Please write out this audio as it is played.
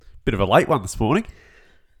bit of a late one this morning.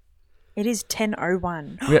 It is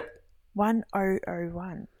 10:01. Yeah.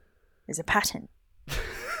 10:01. There's a pattern.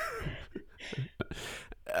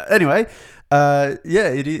 Anyway,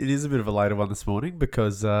 it is a bit of a later one this morning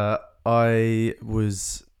because I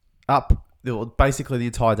was up basically the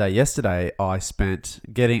entire day yesterday. I spent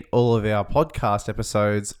getting all of our podcast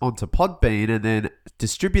episodes onto Podbean and then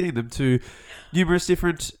distributing them to numerous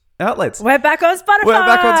different outlets. We're back on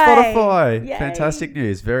Spotify. Yay. Fantastic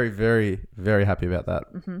news. Very, very, very happy about that.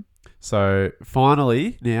 Mm-hmm. So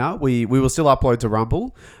finally now we will still upload to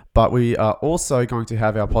Rumble, but we are also going to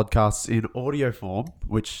have our podcasts in audio form,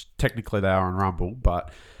 which technically they are on Rumble,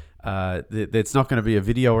 but it's not going to be a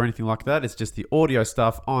video or anything like that. It's just the audio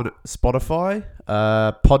stuff on Spotify,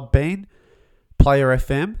 Podbean, Player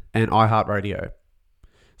FM, and iHeartRadio.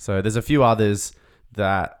 So there's a few others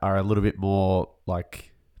that are a little bit more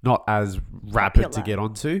like not as rapid to get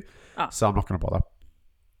onto. Oh. So I'm not going to bother.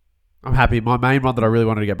 I'm happy. My main one that I really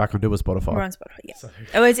wanted to get back onto was Spotify. We're on Spotify, yeah.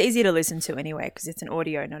 Oh, it's easy to listen to anyway because it's an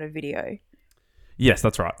audio, not a video. Yes,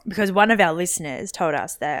 that's right. Because one of our listeners told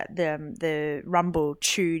us that the Rumble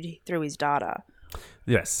chewed through his data.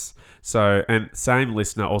 Yes. So, and same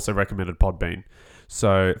listener also recommended Podbean.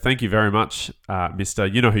 So, thank you very much,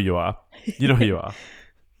 Mr. You know who you are. You know who you are.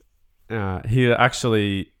 He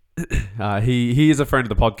actually... he is a friend of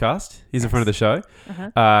the podcast. He's a friend of the show.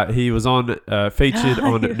 Uh-huh. He was featured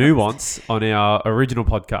on Nuance on our original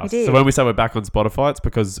podcast. So when we say we're back on Spotify, it's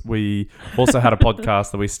because we also had a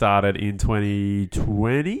podcast that we started in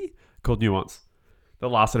 2020 called Nuance that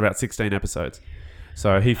lasted about 16 episodes.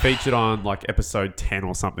 So he featured on like episode 10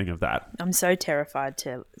 or something of that. I'm so terrified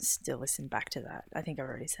to still listen back to that. I think I've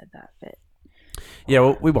already said that, but... Yeah,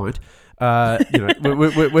 well, we won't. We're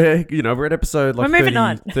at episode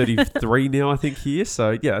like 33 now, I think here.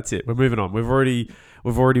 So yeah, that's it. We're moving on. We've already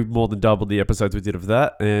more than doubled the episodes we did of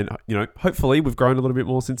that, and hopefully we've grown a little bit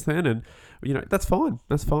more since then. And that's fine.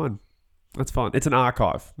 That's fine. It's an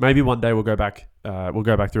archive. Maybe one day we'll go back. We'll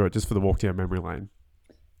go back through it just for the walk down memory lane.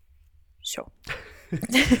 Sure.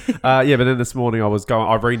 But then this morning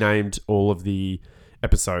I've renamed all of the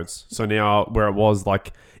episodes. So now where it was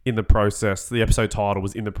like in the process, the episode title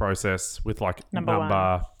was in the process with like number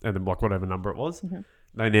and then like whatever number it was. Mm-hmm.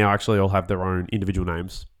 They now actually all have their own individual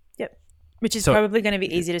names. Yep. Which is probably going to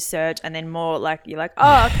be easy to search and then more like you're like,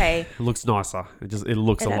 oh, okay. It looks nicer. It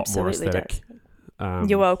looks a lot more aesthetic.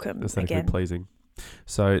 You're welcome. Aesthetically again. Pleasing.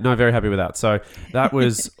 So no, very happy with that. So that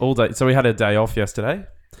was all day. So we had a day off yesterday.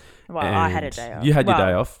 Well, I had a day off. You had your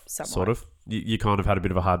day off, somewhat. Sort of. You kind of had a bit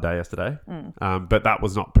of a hard day yesterday. But that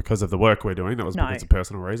was not because of the work we're doing. That was because of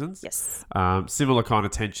personal reasons. Yes. Similar kind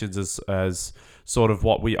of tensions as sort of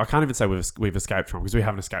what I can't even say we've escaped from because we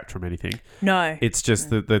haven't escaped from anything. No. It's just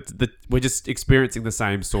we're just experiencing the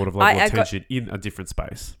same sort of level of tension in a different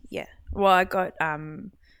space. Yeah. Well, I got,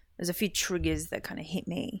 there's a few triggers that kind of hit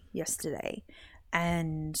me yesterday.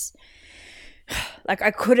 And like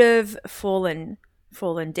I could have fallen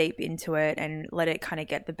deep into it and let it kind of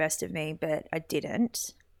get the best of me, but I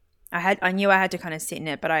didn't. I knew I had to kind of sit in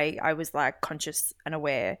it, but I was like conscious and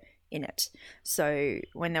aware in it. So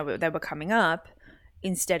when they were coming up,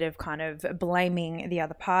 instead of kind of blaming the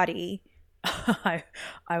other party, I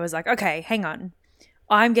was like, okay, hang on.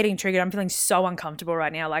 I'm getting triggered. I'm feeling so uncomfortable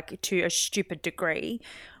right now, like to a stupid degree.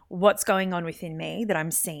 What's going on within me that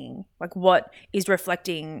I'm seeing? Like what is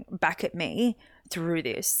reflecting back at me through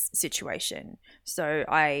this situation? So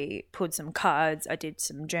I pulled some cards, I did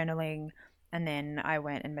some journaling, and then I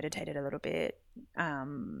went and meditated a little bit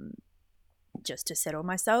just to settle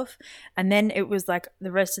myself. And then it was like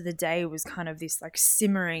the rest of the day was kind of this like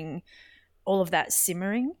simmering, all of that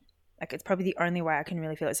simmering. Like it's probably the only way I can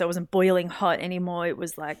really feel it. So it wasn't boiling hot anymore. It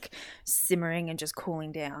was like simmering and just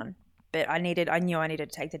cooling down. But I knew I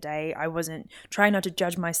needed to take the day. I wasn't trying not to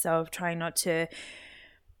judge myself, trying not to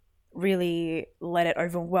really let it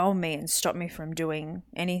overwhelm me and stop me from doing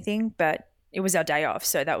anything. But it was our day off.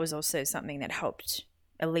 So that was also something that helped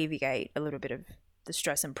alleviate a little bit of the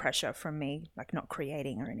stress and pressure from me, like not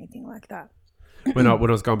creating or anything like that. When I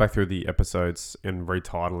was going back through the episodes and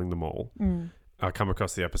retitling them all, I come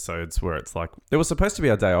across the episodes where it's like, it was supposed to be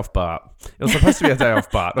our day off, but it was supposed to be our day off,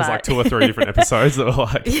 but it was like 2 or 3 different episodes that were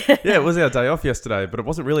like, yeah, it was our day off yesterday, but it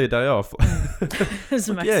wasn't really a day off.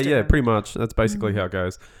 Yeah, pretty much. That's basically how it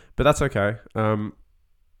goes. But that's okay. But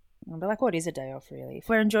like, what is a day off really? If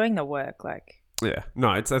we're enjoying the work, like... Yeah,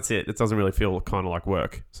 no, that's it. It doesn't really feel kind of like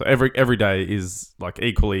work. So every day is like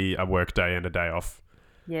equally a work day and a day off.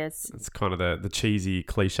 Yes. It's kind of the cheesy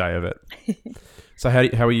cliche of it. So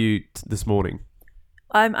how are you this morning?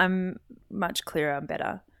 I'm much clearer and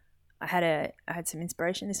better. I had some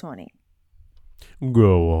inspiration this morning.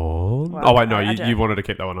 Go on. Well, Oh wait, no, I you don't- wanted to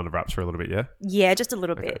keep that one under wraps for a little bit, yeah? Yeah, just a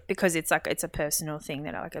little Okay. bit, because it's like it's a personal thing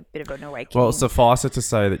that I like, a bit of an awakening. Well, suffice it to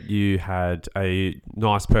say that you had a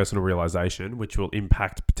nice personal realization, which will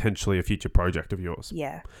impact potentially a future project of yours.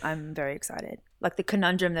 Yeah, I'm very excited. Like the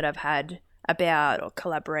conundrum that I've had about or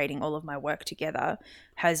collaborating all of my work together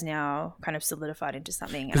has now kind of solidified into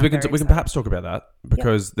something. Because we can perhaps talk about that,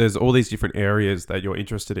 because there's all these different areas that you're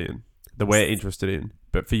interested in, that we're interested in.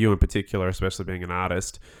 But for you in particular, especially being an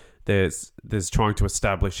artist, there's trying to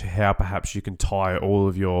establish how perhaps you can tie all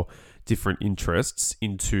of your different interests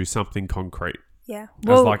into something concrete. Yeah.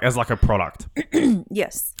 As like a product.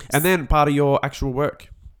 Yes. And then part of your actual work.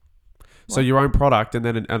 So your own product, and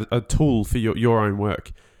then a tool for your own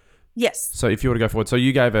work. Yes. So if you were to go forward, so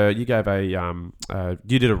you did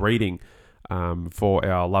a reading for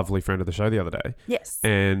our lovely friend of the show the other day. Yes.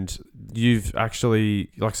 And you've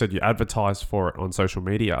actually, like I said, you advertised for it on social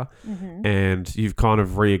media, and you've kind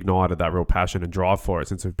of reignited that real passion and drive for it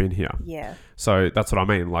since we've been here. Yeah. So that's what I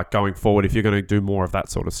mean. Like going forward, if you're going to do more of that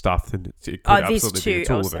sort of stuff, then it could absolutely be a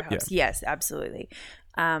tool of it. Yeah. Yes, absolutely.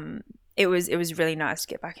 It was really nice to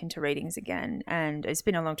get back into readings again, and it's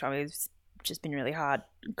been a long time. It's just been really hard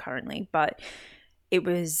currently, but it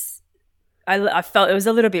was. I felt it was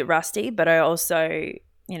a little bit rusty, but I also,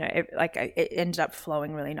 it ended up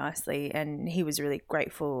flowing really nicely, and he was really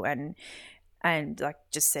grateful and like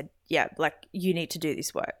just said, yeah, like you need to do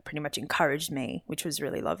this work. Pretty much encouraged me, which was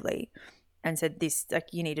really lovely, and said this, like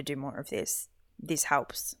you need to do more of this. This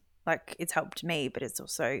helps. Like it's helped me, but it's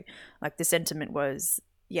also like the sentiment was,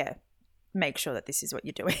 yeah, make sure that this is what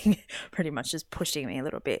you're doing. Pretty much just pushing me a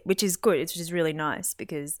little bit, which is good. It's just really nice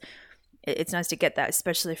because it's nice to get that,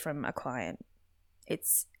 especially from a client.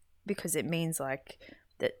 It's because it means like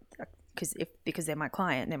that, because they're my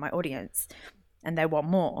client, they're my audience, and they want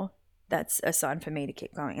more. That's a sign for me to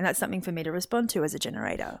keep going, and that's something for me to respond to as a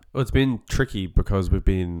generator. Well, it's been tricky because we've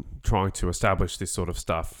been trying to establish this sort of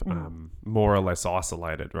stuff more or less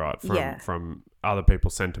isolated, right, from other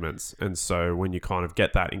people's sentiments. And so when you kind of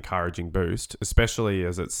get that encouraging boost, especially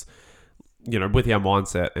as it's, with our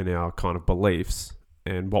mindset and our kind of beliefs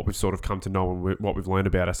and what we've sort of come to know and what we've learned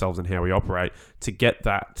about ourselves and how we operate, to get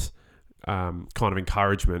that kind of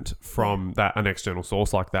encouragement from an external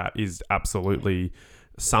source like that is absolutely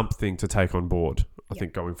something to take on board, I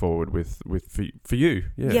think, going forward with for you.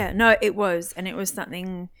 Yeah, no, it was. And it was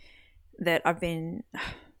something that I've been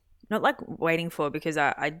not like waiting for, because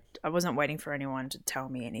I wasn't waiting for anyone to tell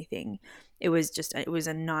me anything. It was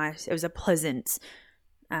a pleasant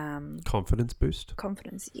confidence boost.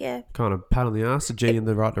 Confidence, yeah. Kind of pat on the ass, a G in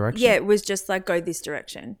the right direction. Yeah, it was just like, go this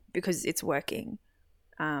direction because it's working.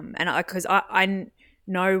 And because I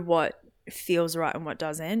know what feels right and what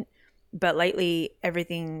doesn't. But lately,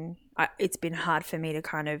 it's been hard for me to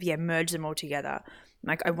kind of, merge them all together.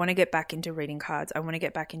 Like, I want to get back into reading cards. I want to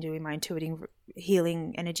get back into doing my intuitive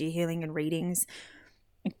healing, energy healing and readings.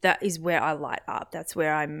 That is where I light up. That's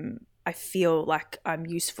where I feel like I'm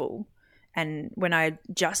useful. And when I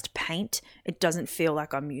just paint, it doesn't feel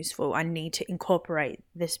like I'm useful. I need to incorporate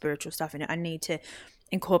the spiritual stuff in it. I need to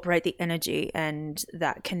incorporate the energy and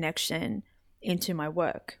that connection into my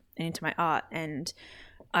work and into my art. And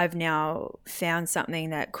I've now found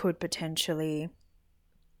something that could potentially,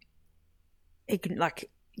 it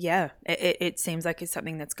seems like it's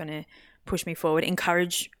something that's going to push me forward,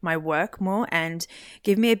 encourage my work more, and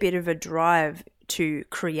give me a bit of a drive to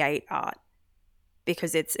create art,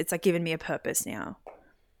 because it's like given me a purpose now.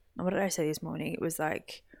 What did I say this morning? It was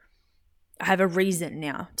like, I have a reason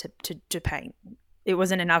now to paint. It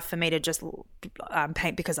wasn't enough for me to just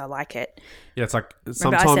paint because I like it. Yeah, it's like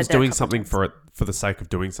sometimes doing something for the sake of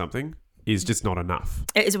doing something is just not enough.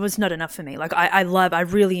 It was not enough for me. Like I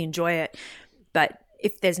really enjoy it, but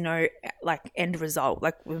if there's no like end result,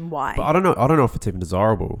 like why? But I don't know if it's even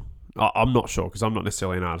desirable. I'm not sure, because I'm not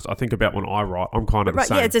necessarily an artist. I think about when I write, I'm kind of the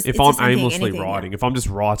same. Yeah, if I'm aimlessly writing, if I'm just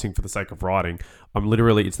writing for the sake of writing,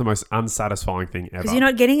 it's the most unsatisfying thing ever. Because you're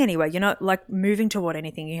not getting anywhere. You're not like moving toward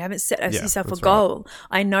anything. You haven't set yourself a goal.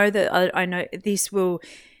 Right. I know that I know this will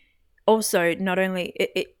also not only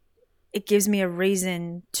it gives me a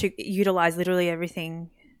reason to utilize literally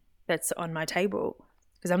everything that's on my table.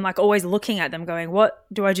 Because I'm like always looking at them, going, what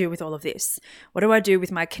do I do with all of this? What do I do with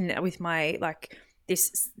my like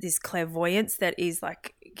this clairvoyance that is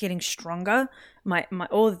like getting stronger? My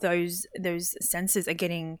all of those senses are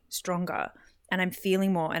getting stronger, and I'm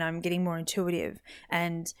feeling more, and I'm getting more intuitive,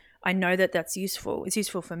 and I know that that's useful. It's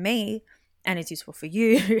useful for me, and it's useful for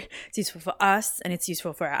you. It's useful for us, and it's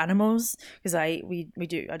useful for our animals, because I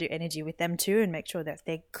do energy with them too, and make sure that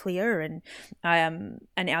they're clear, and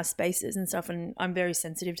our spaces and stuff. And I'm very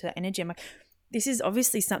sensitive to that energy. I'm like, this is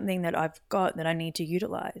obviously something that I've got that I need to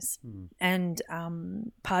utilize. And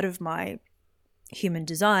part of my human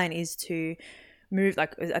design is to move,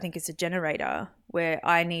 like, I think it's a generator where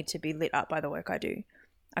I need to be lit up by the work I do.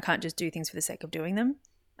 I can't just do things for the sake of doing them.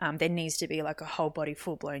 There needs to be like a whole body,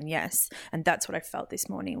 full blown yes. And that's what I felt this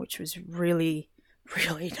morning, which was really,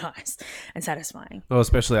 really nice and satisfying. Well,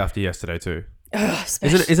 especially after yesterday too. Ugh,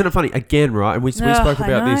 Isn't it funny? Again, right? And we spoke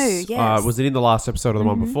about this. Yes. Was it in the last episode or the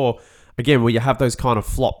one before? Again, where you have those kind of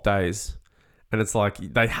flop days. And it's like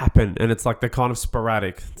they happen and it's like they're kind of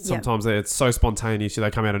sporadic. Sometimes it's so spontaneous, they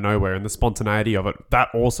come out of nowhere, and the spontaneity of it, that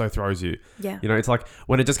also throws you. Yeah. You know, it's like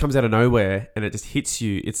when it just comes out of nowhere and it just hits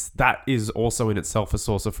you, that is also in itself a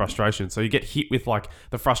source of frustration. So you get hit with like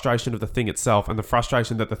the frustration of the thing itself and the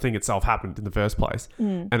frustration that the thing itself happened in the first place.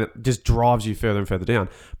 And it just drives you further and further down.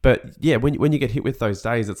 But yeah, when you get hit with those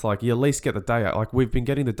days, it's like you at least get the day out. Like we've been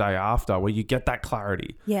getting the day after where you get that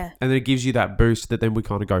clarity. Yeah. And then it gives you that boost that then we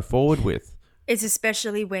kind of go forward with. It's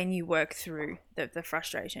especially when you work through the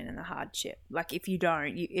frustration and the hardship. Like if you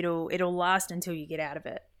don't, it'll last until you get out of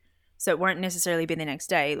it. So it won't necessarily be the next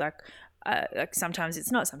day. Like sometimes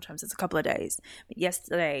it's not. Sometimes it's a couple of days. But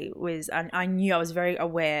yesterday was, I knew, I was very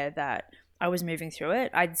aware that I was moving through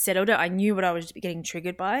it. I'd settled it. I knew what I was getting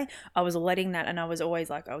triggered by. I was letting that, and I was always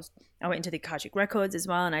like, I went into the Akashic Records as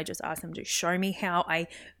well, and I just asked them to show me how I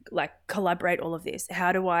like collaborate all of this.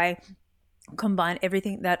 How do I combine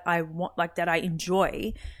everything that I want, like that I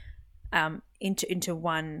enjoy, into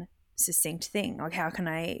one succinct thing? Like how can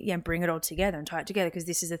I bring it all together and tie it together? Because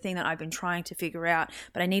this is the thing that I've been trying to figure out,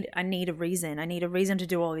 but I need a reason. I need a reason to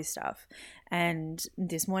do all this stuff. And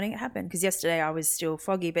this morning it happened, because yesterday I was still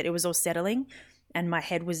foggy, but it was all settling and my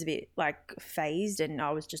head was a bit like phased and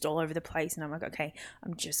I was just all over the place. And I'm like, okay,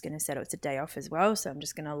 I'm just going to settle. It's a day off as well, so I'm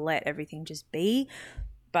just going to let everything just be.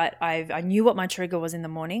 But I knew what my trigger was in the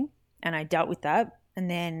morning, and I dealt with that. And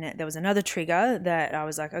then there was another trigger that I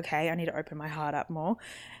was like, okay, I need to open my heart up more.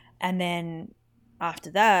 And then after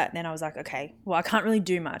that, then I was like, okay, well, I can't really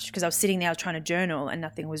do much, because I was sitting there, I was trying to journal, and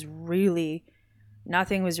nothing was really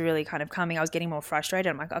kind of coming. I was getting more frustrated.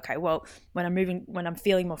 I'm like, okay, well, when I'm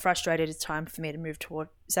feeling more frustrated, it's time for me to move toward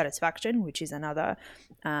satisfaction, which is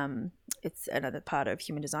it's another part of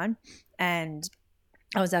human design. And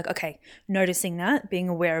I was like, okay, noticing that, being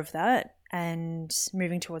aware of that, and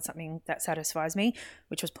moving towards something that satisfies me,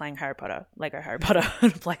 which was playing Lego Harry Potter on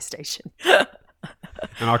a PlayStation.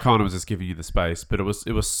 And I kind of was just giving you the space, but it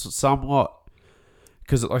was somewhat,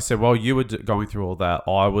 because like I said, while you were going through all that,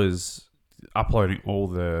 I was uploading all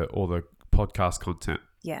the podcast content.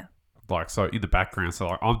 Yeah. Like, so in the background. So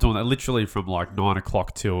like I'm doing that literally from like 9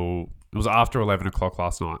 o'clock till, it was after 11 o'clock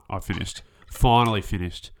last night. I finally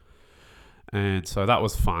finished. And so that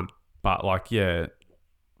was fun. But like, yeah,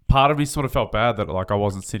 part of me sort of felt bad that like I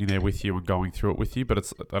wasn't sitting there with you and going through it with you. But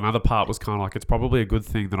it's another part was kind of like, it's probably a good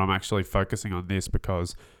thing that I'm actually focusing on this,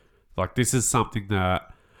 because like this is something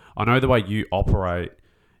that I know the way you operate,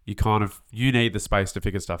 you need the space to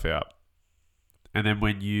figure stuff out. And then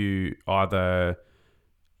when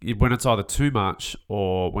it's either too much,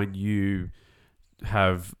 or when you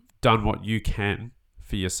have done what you can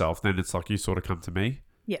for yourself, then it's like you sort of come to me.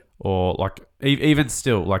 Yeah. Or like even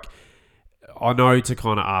still, like I know to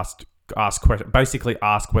kind of ask questions, basically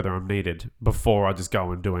ask whether I'm needed before I just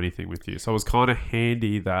go and do anything with you. So it was kind of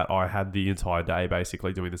handy that I had the entire day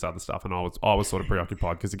basically doing this other stuff, and I was sort of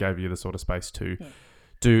preoccupied, because it gave you the sort of space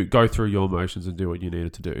to go through your emotions and do what you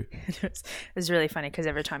needed to do. It was really funny, because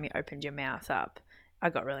every time you opened your mouth up,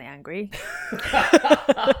 I got really angry.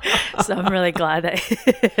 So I'm really glad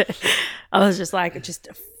that I was just like, just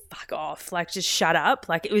fuck off, like just shut up.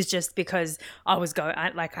 Like it was just because I was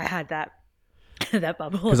I had that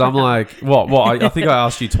bubble. Because I'm like, I think I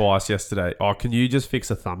asked you twice yesterday, can you just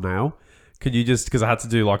fix a thumbnail? Can you just, because I had to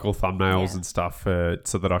do like all thumbnails and stuff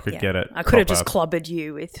so that I could get it. I could have just clobbered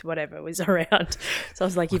you with whatever was around. So I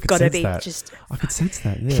was like, you've got to be just. I could sense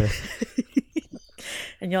that, yeah.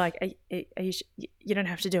 And you're like, are you don't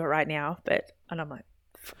have to do it right now, and I'm like,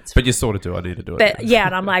 but you sort of do. I need to do it. But yeah,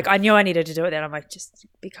 and I'm like, I knew I needed to do it. Then I'm like, just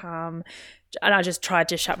be calm. And I just tried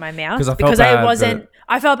to shut my mouth, because I wasn't.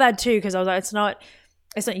 I felt bad too, because I was like, it's not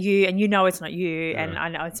you, and you know it's not you, and I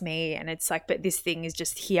know it's me, and it's like, but this thing is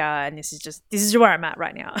just here, and this is where I'm at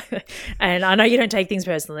right now. And I know you don't take things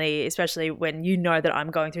personally, especially when you know that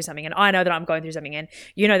I'm going through something, and I know that I'm going through something, and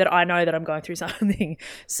you know that I know that I'm going through something.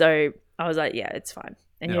 So I was like, yeah, it's fine.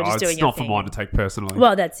 And you're just doing your thing. It's not for mine to take personally.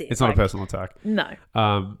 Well, that's it. It's not a personal attack. No.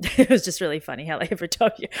 It was just really funny how like every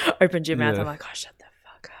time you opened your mouth, I'm like, oh, shut the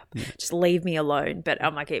fuck up. Yeah. Just leave me alone. But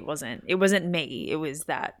I'm like, it wasn't me. It was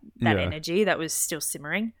that energy that was still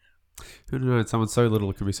simmering. Who knows? Someone so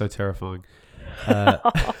little can be so terrifying.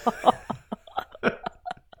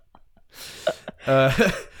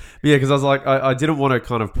 Yeah, because I was like, I didn't want to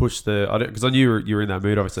kind of push because I knew you were in that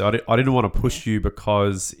mood. Obviously, I didn't want to push you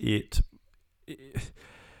because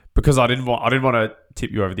because I didn't want to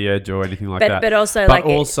tip you over the edge or anything like that. But also,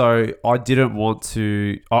 I didn't want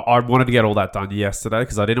to. I wanted to get all that done yesterday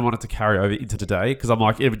because I didn't want it to carry over into today. Because I'm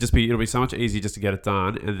like, it'll be so much easier just to get it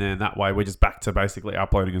done, and then that way we're just back to basically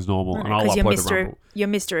uploading as normal, and I'll upload the Rumble. You're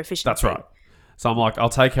Mr. Efficiency. That's right. So I'm like, I'll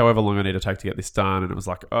take however long I need to take to get this done. And it was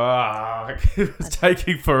like, it was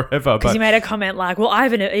taking forever. Because you made a comment like, well, I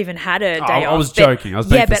haven't even had a day off. I was joking. I was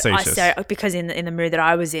being facetious. Because in the mood that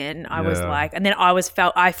I was in, I was like, and then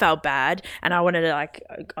I felt bad. And I wanted to I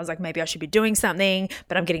was like, maybe I should be doing something.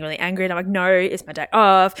 But I'm getting really angry. And I'm like, no, it's my day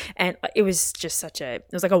off. And it was just it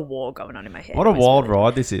was like a war going on in my head. What a wild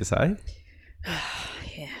ride this is, hey?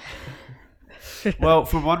 Yeah. Well,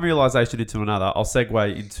 from one realization into another, I'll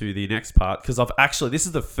segue into the next part because this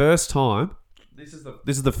is the first time. This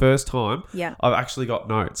is the first time. Yeah. I've actually got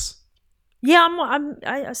notes. Yeah,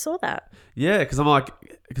 I saw that. Yeah, because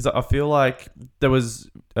I feel like there was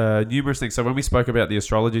numerous things. So when we spoke about the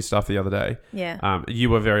astrology stuff the other day, you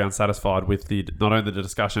were very unsatisfied with not only the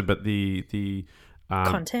discussion but the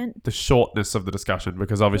content, the shortness of the discussion,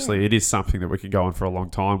 because obviously it is something that we could go on for a long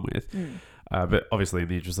time with. But obviously, in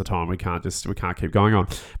the interest of time, we can't keep going on.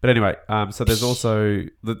 But anyway, so there's also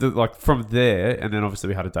like from there, and then obviously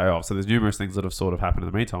we had a day off. So there's numerous things that have sort of happened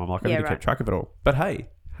in the meantime. I'm like, I need to keep track of it all. But hey,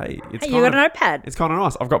 you got a notepad. It's kind of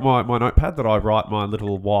nice. I've got my notepad that I write my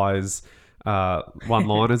little wise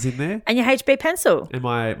one-liners in there, and your HB pencil, and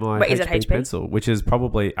my HB pencil, which is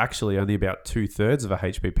probably actually only about 2/3 of a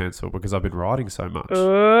HB pencil because I've been writing so much.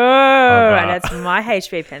 Oh, that's my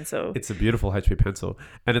HB pencil. It's a beautiful HB pencil,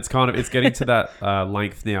 and it's getting to that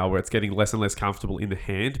length now where it's getting less and less comfortable in the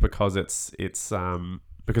hand because it's because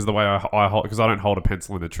of the way I hold, because I don't hold a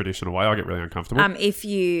pencil in the traditional way. I get really uncomfortable. If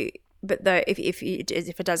it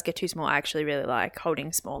does get too small, I actually really like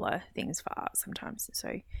holding smaller things for art sometimes.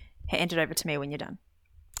 So hand it over to me when you're done.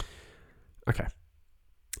 Okay.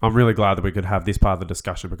 I'm really glad that we could have this part of the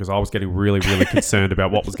discussion because I was getting really, really concerned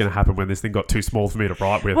about what was going to happen when this thing got too small for me to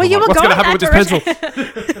write with. Well, what's going to happen with this pencil?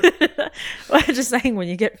 Well, I'm just saying when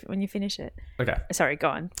you finish it. Okay. Sorry, go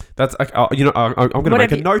on. That's I'm going to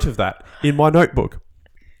make a note of that in my notebook.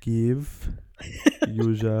 Give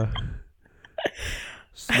Yuzha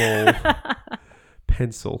small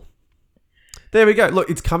pencil. There we go. Look,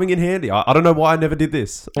 it's coming in handy. I don't know why I never did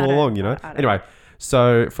this all along, Anyway,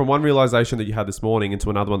 so from one realization that you had this morning into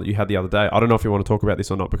another one that you had the other day, I don't know if you want to talk about this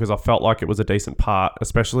or not because I felt like it was a decent part,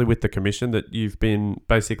 especially with the commission that you've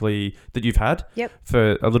had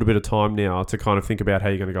for a little bit of time now to kind of think about how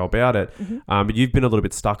you're going to go about it. Mm-hmm. But you've been a little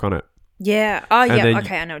bit stuck on it. Yeah. Oh, yeah.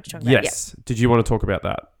 Okay, I know what you're talking about. Yes. Yep. Did you want to talk about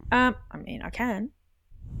that? I can.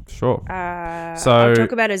 Sure. So I'll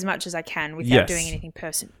talk about as much as I can without doing anything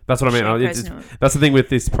personal. That's what I mean. That's the thing with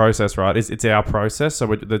this process, right? It's our process. So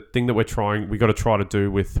the thing that we got to try to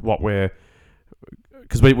do with what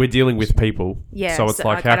because we're dealing with people. Yeah. So it's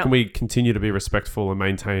how can we continue to be respectful and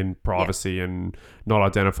maintain privacy and not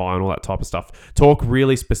identify and all that type of stuff? Talk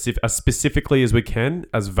really as specifically as we can,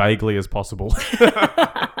 as vaguely as possible.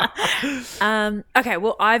 Okay,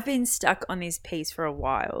 well, I've been stuck on this piece for a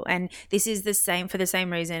while, and this is for the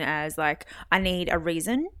same reason as I need a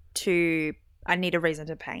reason to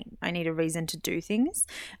paint. I need a reason to do things,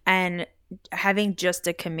 and having just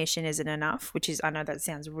a commission isn't enough, I know that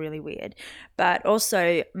sounds really weird, but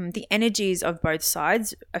also the energies of both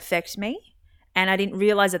sides affect me, and I didn't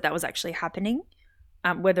realize that was actually happening.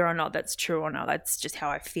 Whether or not that's true or not, that's just how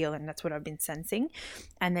I feel, and that's what I've been sensing.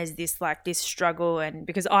 And there's this struggle, and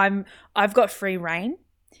because I've got free reign,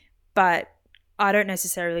 but I don't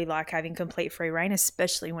necessarily like having complete free reign,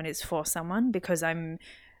 especially when it's for someone, because I'm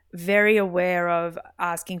very aware of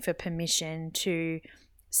asking for permission to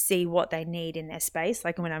see what they need in their space.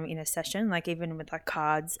 Like when I'm in a session, even with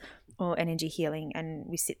cards or energy healing, and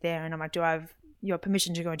we sit there and I'm like, do I have your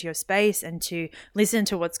permission to go into your space and to listen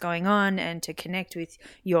to what's going on and to connect with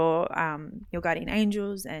your guardian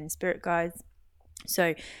angels and spirit guides?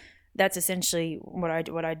 So that's essentially what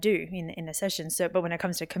I do in the session. So, but when it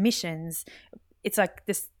comes to commissions, it's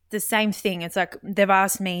the same thing. It's they've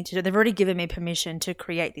asked me they've already given me permission to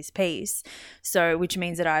create this piece. So, which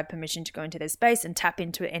means that I have permission to go into their space and tap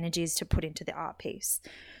into energies to put into the art piece.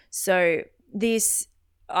 So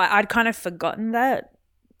I'd kind of forgotten that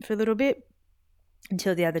for a little bit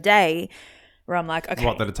until the other day where I'm like, okay.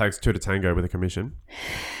 What, that it takes two to tango with a commission?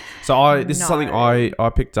 So this is something I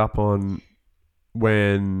picked up on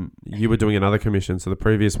when you were doing another commission. So the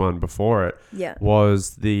previous one before it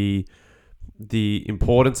was the the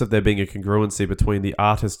importance of there being a congruency between the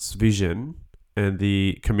artist's vision and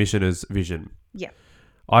the commissioner's vision. Yeah.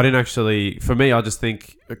 I didn't actually, for me, I just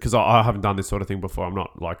think, because I haven't done this sort of thing before, I'm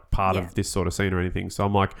not like part of this sort of scene or anything. So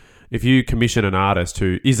I'm like, if you commission an artist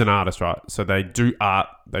who is an artist, right? So they do art,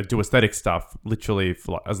 they do aesthetic stuff, literally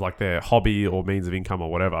as like their hobby or means of income or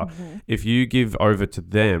whatever. Mm-hmm. If you give over to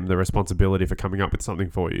them the responsibility for coming up with something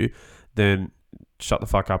for you, then shut the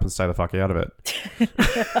fuck up and stay the fuck out of it.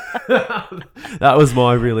 That was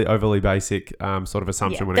my really overly basic sort of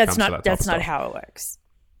assumption when it comes to that. That's not how it works.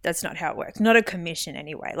 That's not how it works. Not a commission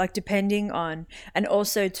anyway. Like depending on, and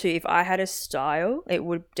also too, if I had a style, it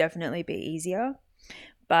would definitely be easier.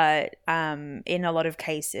 But in a lot of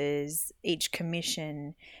cases, each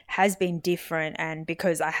commission has been different, and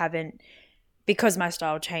because my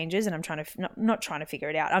style changes, and I'm trying to not trying to figure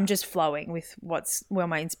it out. I'm just flowing with where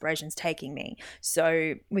my inspiration's taking me.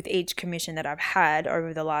 So with each commission that I've had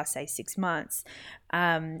over the last, say, 6 months,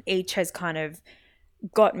 each has kind of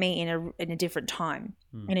got me in a different time,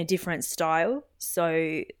 in a different style.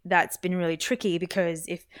 So that's been really tricky, because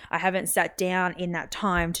if I haven't sat down in that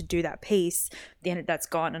time to do that piece, then that's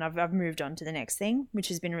gone, and I've moved on to the next thing, which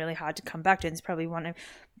has been really hard to come back to. And it's probably one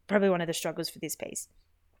of the struggles for this piece.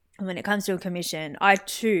 And when it comes to a commission, I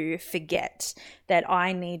too forget that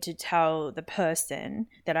I need to tell the person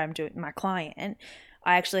that I'm doing, my client,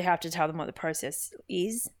 I actually have to tell them what the process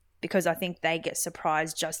is, because I think they get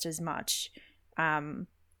surprised just as much,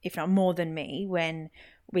 if not more than me, when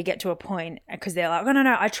we get to a point, because they're like, oh,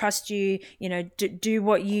 no, I trust you, do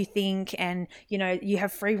what you think, and, you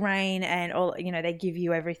have free reign, and all, they give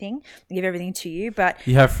you everything, they give everything to you, but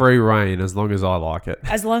you have free reign as long as I like it.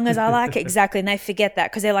 As long as I like it, exactly. And they forget that,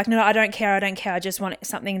 because they're like, no, I don't care. I just want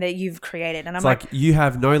something that you've created. And I'm like, you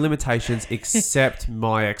have no limitations except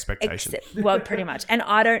my expectations. Well, pretty much. And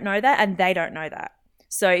I don't know that, and they don't know that.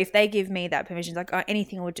 So if they give me that permission, it's like, oh,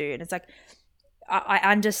 anything will do. And it's like, I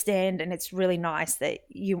understand, and it's really nice that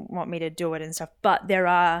you want me to do it and stuff, but there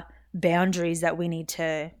are boundaries that we need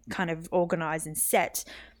to kind of organize and set,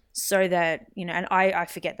 so that, and I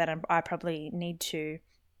forget that I probably need to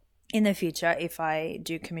in the future if I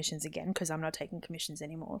do commissions again, because I'm not taking commissions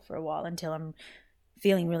anymore for a while until I'm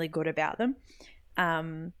feeling really good about them.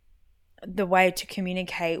 The way to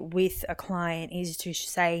communicate with a client is to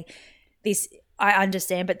say, this, I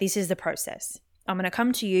understand, but this is the process. I'm going to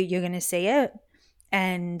come to you, you're going to see it,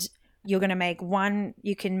 and you're going to make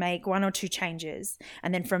you can make 1 or 2 changes.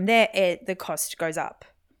 And then from there, the cost goes up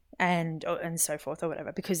and so forth or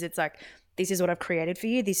whatever, because it's like, this is what I've created for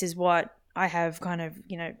you. This is what I have kind of,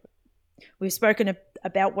 we've spoken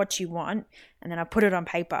about what you want, and then I put it on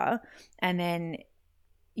paper, and then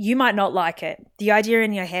you might not like it. The idea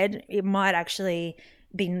in your head, it might actually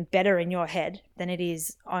be better in your head than it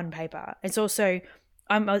is on paper. It's also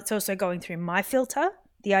going through my filter.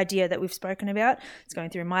 The idea that we've spoken about, it's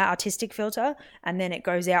going through my artistic filter, and then it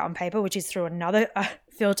goes out on paper, which is through another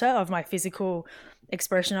filter of my physical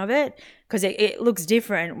expression of it, because it looks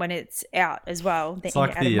different when it's out as well. It's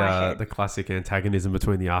like the classic antagonism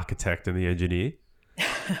between the architect and the engineer.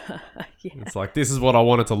 Yeah. It's like, this is what I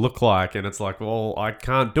want it to look like, and it's like, well, I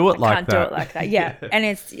can't do it like that. Can't do it like that. Yeah. And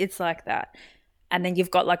it's like that. And then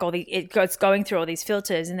you've got like it's going through all these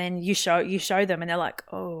filters, and then you show them, and they're like,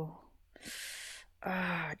 oh,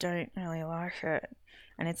 I don't really like it.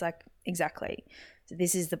 And it's like, exactly. So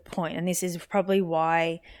this is the point. And this is probably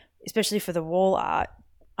why, especially for the wall art,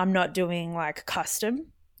 I'm not doing like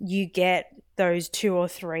custom. You get those 2 or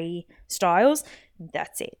 3 styles.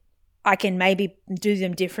 That's it. I can maybe do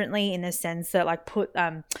them differently in the sense that, like, put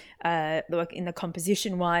like in the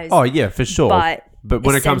composition wise. Oh yeah, for sure. But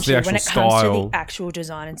when it comes to the actual style, to the actual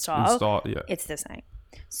design and style, yeah, it's the same.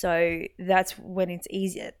 So that's when it's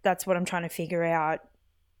easier. That's what I'm trying to figure out,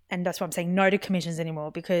 and that's why I'm saying no to commissions anymore,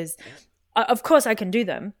 because of course I can do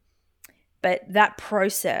them, but that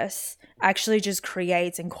process actually just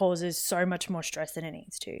creates and causes so much more stress than it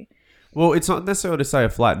needs to. Well, it's not necessarily to say a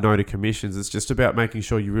flat no to commissions. It's just about making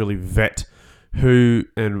sure you really vet who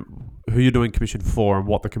you're doing commission for and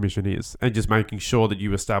what the commission is, and just making sure that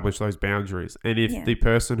you establish those boundaries. And if the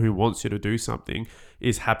person who wants you to do something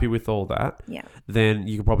is happy with all that, then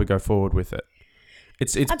you can probably go forward with it.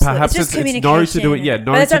 It's perhaps it's no to do it. Yeah,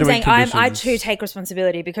 no that's to what I'm doing saying. commissions. I too take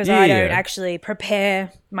responsibility, because I don't actually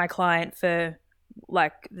prepare my client for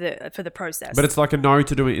the process. But it's like a no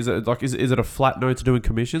to doing. Is it a flat no to doing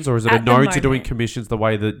commissions, or is it a no to doing commissions the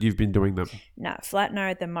way that you've been doing them? No, flat no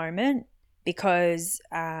at the moment, because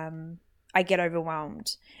I get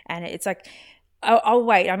overwhelmed, and it's like, I'll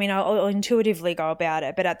wait. I mean, I'll intuitively go about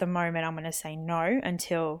it, but at the moment, I'm going to say no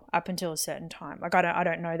up until a certain time. Like I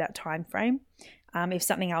don't know that time frame. if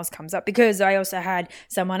something else comes up, because I also had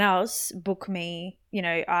someone else book me,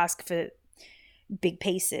 ask for big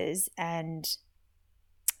pieces and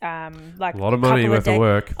like a lot of money worth of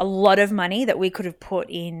work. A lot of money that we could have put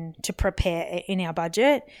in to prepare in our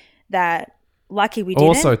budget that lucky we didn't.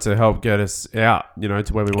 Also to help get us out, to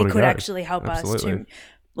where we want to go. It could actually help Absolutely. us to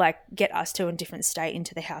like get us to a different state,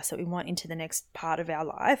 into the house that we want, into the next part of our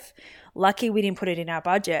life. Lucky we didn't put it in our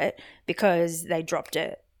budget, because they dropped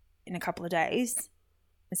it in a couple of days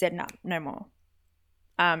and said, no more.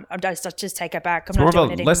 I'll just take it back. I'm not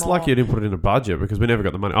doing it anymore. Less likely you didn't put it in a budget, because we never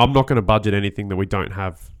got the money. I'm not going to budget anything that we don't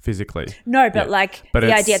have physically. No, but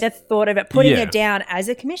the idea, the thought of it, putting it down as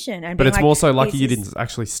a commission. And but it's more so lucky you didn't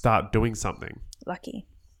actually start doing something. Lucky.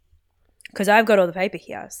 Because I've got all the paper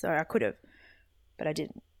here, so I could have, but I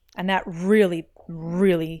didn't. And that really,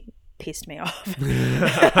 really pissed me off.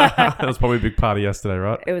 That was probably a big party yesterday,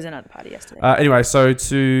 right? It was another party yesterday. Anyway, so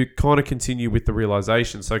to kind of continue with the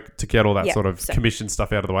realization, so to get all that sort of commission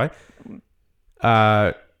stuff out of the way.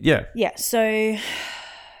 Yeah, so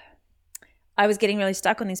I was getting really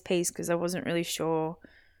stuck on this piece because I wasn't really sure.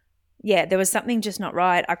 Yeah, there was something just not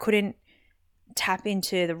right. I couldn't tap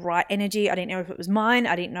into the right energy. I didn't know if it was mine.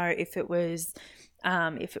 I didn't know if it was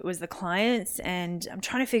the client's, and I'm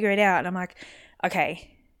trying to figure it out. And I'm like,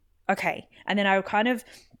 okay. And then I kind of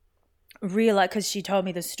realized, because she told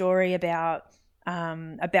me the story about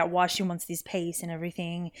why she wants this piece and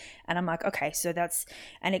everything. And I'm like, okay, so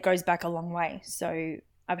and it goes back a long way. So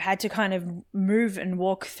I've had to kind of move and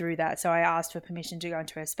walk through that. So I asked for permission to go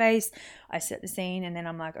into her space. I set the scene, and then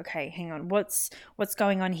I'm like, okay, hang on, what's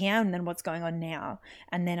going on here, and then what's going on now?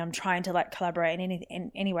 And then I'm trying to like collaborate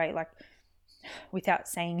in any way, like without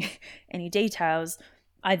saying any details.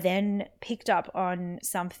 I then picked up on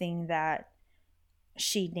something that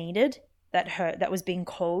she needed, that was being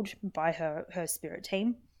called by her spirit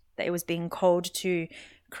team, that it was being called to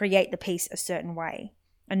create the piece a certain way,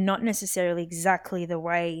 and not necessarily exactly the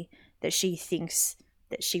way that she thinks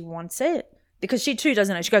that she wants it, because she too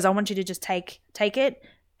doesn't know. She goes, I want you to just take it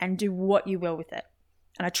and do what you will with it.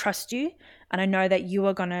 And I trust you, and I know that you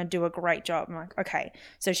are going to do a great job. I'm like, okay.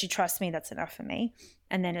 So she trusts me. That's enough for me.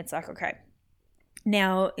 And then it's like, okay.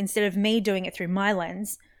 Now, instead of me doing it through my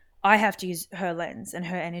lens, I have to use her lens and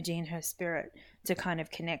her energy and her spirit to kind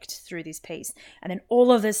of connect through this piece. And then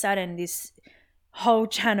all of a sudden, this whole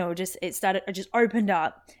channel just opened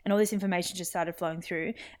up, and all this information just started flowing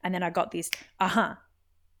through. And then I got this,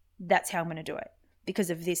 that's how I'm going to do it,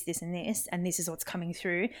 because of this, this, and this is what's coming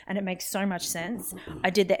through. And it makes so much sense.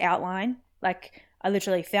 I did the outline. Like, I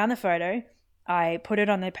literally found the photo, I put it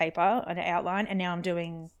on the paper, on the outline, and now I'm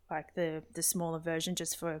doing like the smaller version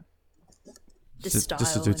just for the style.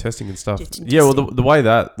 Just to do testing and stuff. Yeah, well, the way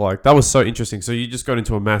that was so interesting. So you just got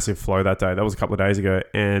into a massive flow that day. That was a couple of days ago.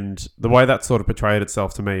 And the way that sort of portrayed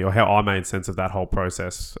itself to me, or how I made sense of that whole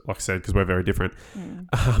process, like I said, because we're very different,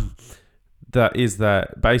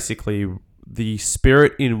 that basically the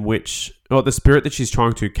spirit the spirit that she's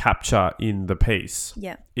trying to capture in the piece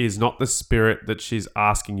is not the spirit that she's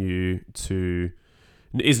asking you to...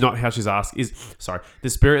 Is not how she's asking. The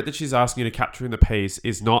spirit that she's asking you to capture in the piece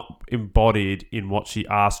is not embodied in what she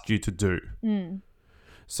asked you to do.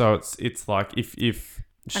 So it's like if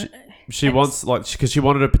she wants, like, because she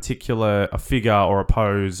wanted a figure or a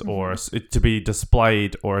pose or it to be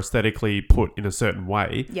displayed or aesthetically put in a certain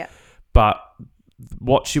way. Yeah. But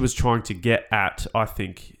what she was trying to get at, I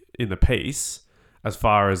think, in the piece, as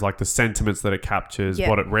far as like the sentiments that it captures,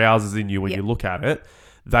 what it rouses in you when you look at it,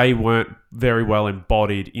 they weren't very well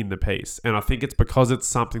embodied in the piece. And I think it's because it's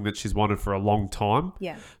something that she's wanted for a long time.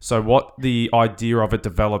 Yeah. So what the idea of it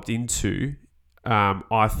developed into,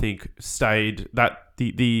 I think stayed, that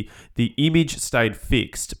the image stayed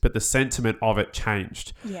fixed, but the sentiment of it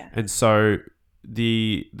changed. Yeah. And so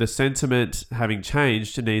the sentiment having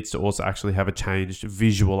changed needs to also actually have a changed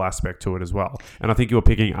visual aspect to it as well. And I think you were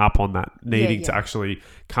picking up on that, needing to actually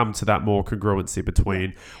come to that more congruency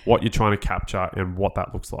between what you're trying to capture and what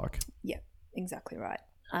that looks like. Yeah, exactly right.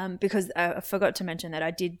 Because I forgot to mention that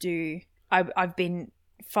I've been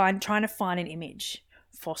trying to find an image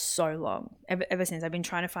for so long. Ever since, I've been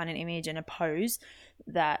trying to find an image and a pose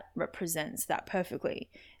that represents that perfectly.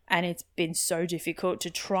 And it's been so difficult to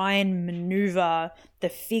try and maneuver the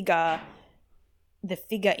figure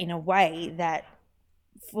in a way that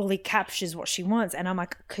fully captures what she wants. And I'm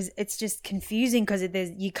like, because it's just confusing, because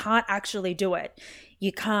you can't actually do it.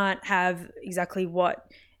 You can't have exactly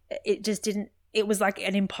what it just didn't. It was like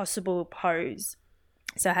an impossible pose.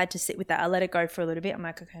 So I had to sit with that. I let it go for a little bit. I'm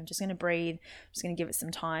like, okay, I'm just going to breathe. I'm just going to give it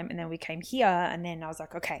some time. And then we came here, and then I was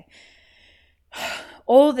like, okay,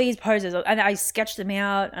 all these poses, and I sketched them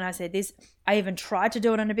out, and I said this, I even tried to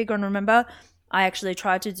do it on a big one. Remember, I actually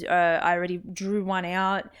tried to. I already drew one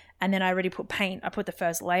out, and then I already put paint. I put the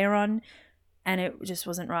first layer on, and it just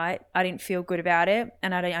wasn't right. I didn't feel good about it,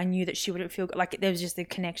 and I knew that she wouldn't feel good. Like, there was just the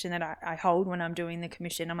connection that I hold when I'm doing the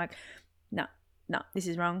commission. I'm like, no, this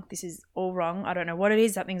is wrong. This is all wrong. I don't know what it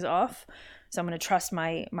is. Something's off. So I'm going to trust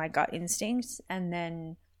my gut instincts. And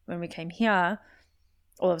then when we came here,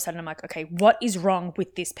 all of a sudden I'm like, okay, what is wrong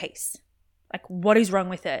with this piece? Like, what is wrong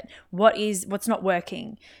with it? What's not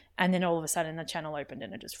working? And then all of a sudden the channel opened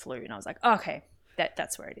and it just flew. And I was like, oh, okay,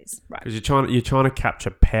 that's where it is. Right. Because you're trying to capture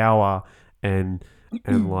power and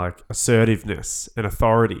like assertiveness and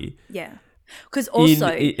authority. Yeah. Because also...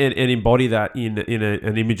 and embody that in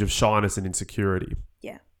an image of shyness and insecurity.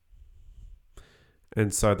 Yeah.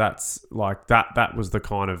 And so that's like that was the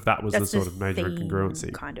sort of major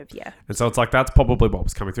incongruency. Kind of, yeah. And so it's like that's probably what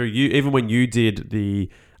was coming through. You even when you did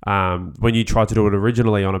when you tried to do it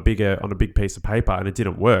originally on a big piece of paper and it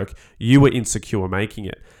didn't work, you were insecure making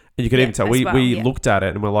it. And you could even tell we looked at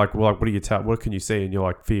it and we're like, well, what can you see? And you're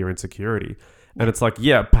like, fear, insecurity. And it's like,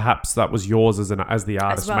 yeah, perhaps that was yours as the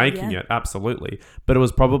artist making it, absolutely. But it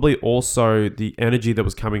was probably also the energy that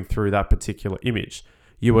was coming through that particular image.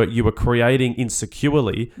 You were creating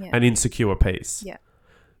insecurely an insecure piece. Yeah.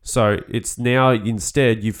 So it's now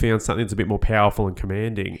instead you found something that's a bit more powerful and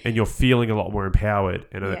commanding, and you're feeling a lot more empowered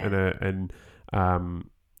and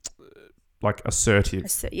like assertive.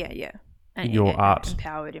 In your art,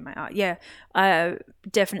 empowered in my art. Yeah, I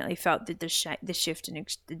definitely felt the shift and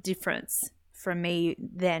the difference from me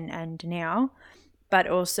then and now, but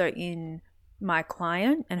also in my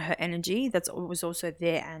client and her energy. That was also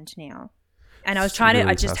there and now. And I was trying to,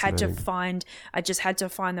 I just had to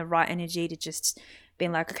find the right energy to just be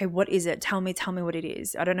like, okay, what is it? Tell me what it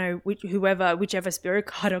is. I don't know, whichever spirit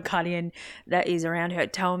guide or guardian that is around her,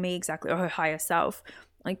 tell me exactly, or her higher self,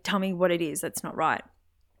 like, tell me what it is that's not right.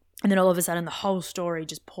 And then all of a sudden the whole story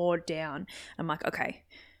just poured down. I'm like, okay,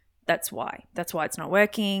 that's why it's not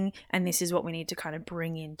working. And this is what we need to kind of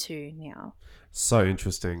bring into now. So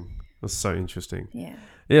interesting. That's so interesting. Yeah.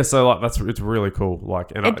 Yeah. So like it's really cool.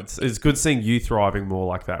 Like, and it's good seeing you thriving more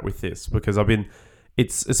like that with this, because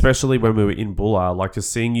it's especially when we were in Bulla, like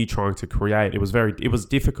just seeing you trying to create, it was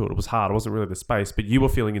difficult. It was hard. It wasn't really the space, but you were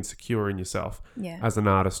feeling insecure in yourself as an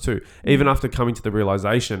artist too. Even after coming to the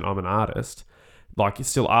realization I'm an artist, like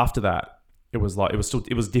still after that, it was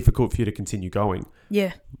difficult for you to continue going.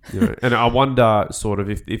 Yeah. And I wonder sort of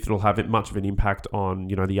if it'll have much of an impact on,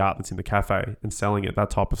 the art that's in the cafe and selling it, that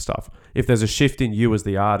type of stuff. If there's a shift in you as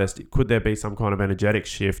the artist, could there be some kind of energetic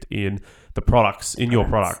shift in the products, your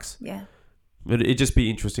products? Yeah. It'd just be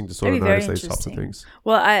interesting to sort of notice these types of things.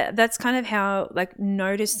 Well, that's kind of how, like,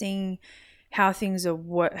 noticing how things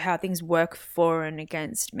work for and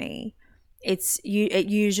against me. It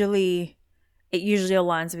usually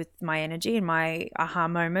aligns with my energy and my aha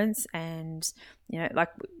moments, and like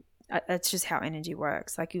that's just how energy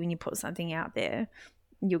works. Like, when you put something out there,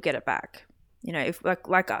 you'll get it back. If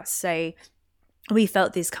like us, say we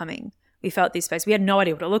felt this coming, we felt this space, we had no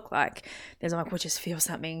idea what it looked like. There's like, we'll just feel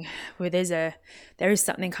something where there is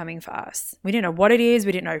something coming for us. We didn't know what it is.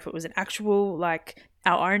 We didn't know if it was an actual, like,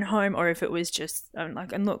 our own home, or if it was just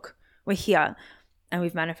like, and look, we're here. And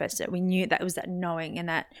we've manifested it. We knew that was that knowing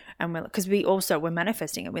and because we're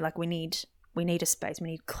manifesting it. We need a space.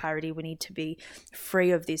 We need clarity. We need to be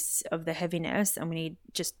free of the heaviness, and we need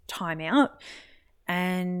just time out.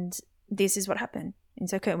 And this is what happened.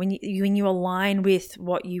 It's okay when you align with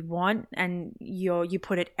what you want and you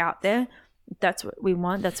put it out there. That's what we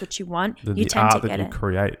want. That's what you want. Then you the tend art to get that you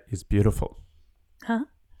create is beautiful. Huh?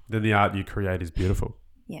 Then the art you create is beautiful.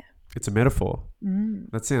 Yeah. It's a metaphor.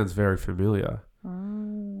 That sounds very familiar.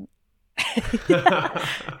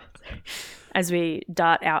 As we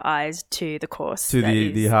dart our eyes to the course, to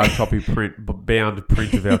the hard copy bound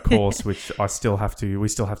print of our course, which we still have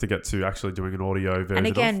to get to actually doing an audio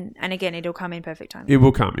version. And again, it'll come in perfect time. It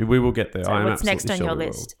will come. We will get there. So what's next on your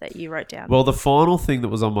list that you wrote down? Well, the final thing that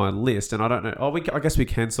was on my list, and I don't know. I guess we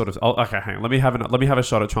can sort of. Okay, hang on. Let me have a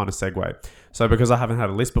shot at trying to segue. So because I haven't had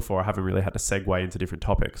a list before, I haven't really had to segue into different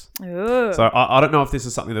topics. Ooh. So I don't know if this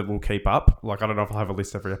is something that we'll keep up. Like, I don't know if I'll have a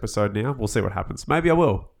list every episode now. We'll see what happens. Maybe I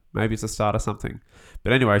will. Maybe it's the start of something.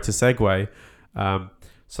 But anyway, to segue,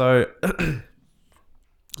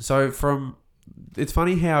 it's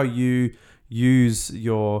funny how you use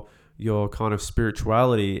your kind of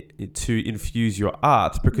spirituality to infuse your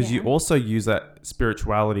art, because you also use that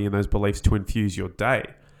spirituality and those beliefs to infuse your day.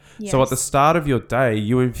 Yes. So at the start of your day,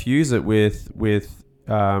 you infuse it with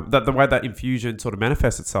that the way that infusion sort of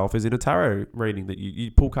manifests itself is in a tarot reading that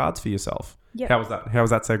you pull cards for yourself. Yep. How was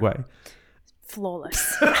that segue?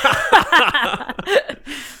 Flawless.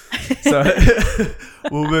 So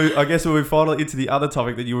I guess we'll move finally into the other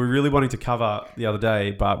topic that you were really wanting to cover the other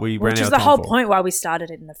day, but we ran out of time. Which is the whole point why we started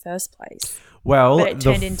it in the first place. Well, but it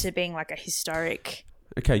turned into being like a historic.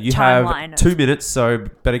 Okay, you have 2 minutes, so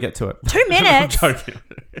better get to it. 2 minutes? I'm joking.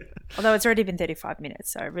 Although it's already been 35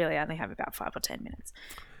 minutes, so I really only have about 5 or 10 minutes.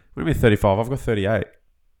 What do you mean 35? I've got 38.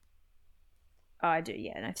 Oh, I do,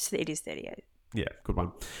 yeah. No, it is 38. Yeah, good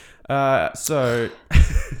one. So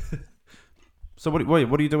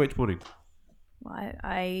what do you do each morning?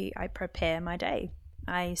 I prepare my day.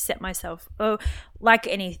 I set myself. I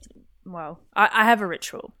have a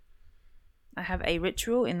ritual. I have a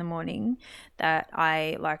ritual in the morning that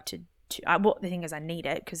I like to. The thing is, I need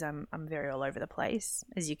it because I'm very all over the place,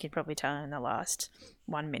 as you can probably tell in the last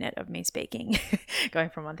 1 minute of me speaking, going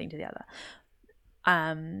from one thing to the other.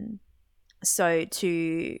 So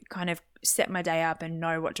to kind of set my day up and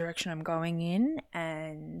know what direction I'm going in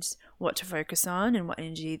and what to focus on and what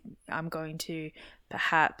energy I'm going to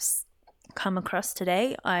perhaps come across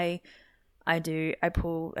today, I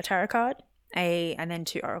pull a tarot card, and then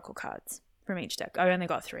 2 oracle cards from each deck. I only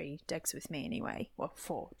got 3 decks with me anyway. Well,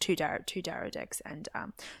 4, 2 tarot decks and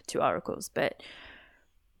 2 oracles, but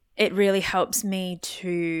it really helps me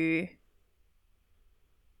to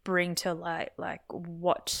bring to light like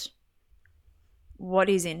what's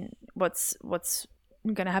going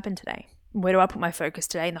to happen today. Where do I put my focus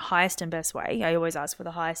today in the highest and best way? I always ask for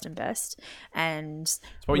the highest and best. And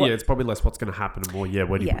it's probably less what's going to happen and more,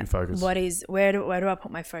 where do you put your focus? Where do I put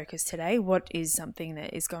my focus today? What is something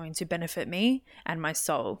that is going to benefit me and my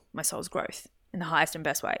soul's growth in the highest and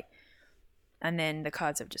best way? And then the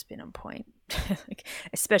cards have just been on point, like,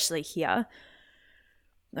 especially here.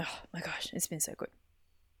 Oh my gosh, it's been so good.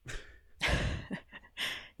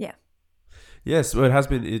 Yeah. Yes, well, it has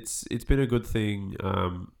been. It's been a good thing.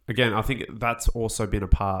 Again, I think that's also been a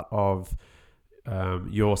part of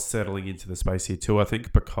your settling into the space here too. I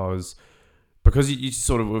think because you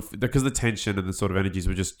sort of, because the tension and the sort of energies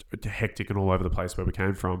were just hectic and all over the place where we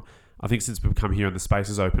came from. I think since we've come here and the space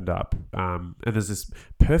has opened up, and there's this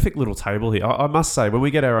perfect little table here. I must say, when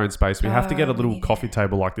we get our own space, we have to get a little coffee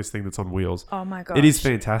table like this thing that's on wheels. Oh my gosh. It is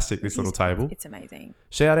fantastic, this little table. It's amazing.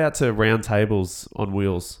 Shout out to round tables on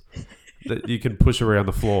wheels that you can push around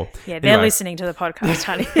the floor. Yeah, they're listening to the podcast,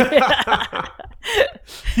 honey. Yeah.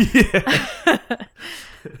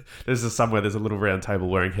 There's somewhere there's a little round table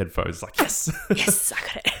wearing headphones. Like, yes. Yes, I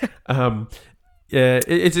got it. Yeah,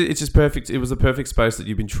 it's just perfect. It was a perfect space that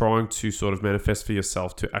you've been trying to sort of manifest for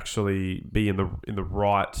yourself to actually be in the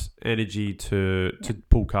right energy to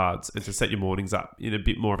pull cards and to set your mornings up in a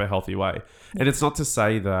bit more of a healthy way. Yeah. And it's not to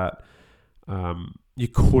say that you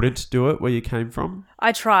couldn't do it where you came from.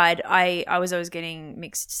 I tried. I was always getting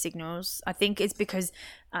mixed signals. I think it's because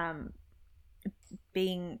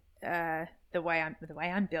being the way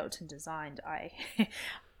I'm built and designed, I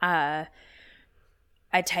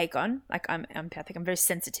take on, like I'm empathic. I'm very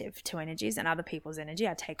sensitive to energies and other people's energy.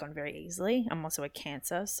 I take on very easily. I'm also a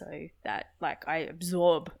Cancer, so that like I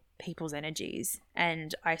absorb people's energies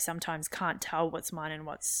and I sometimes can't tell what's mine and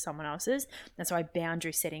what's someone else's. That's why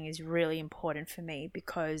boundary setting is really important for me,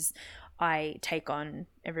 because I take on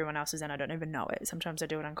everyone else's and I don't even know it. Sometimes I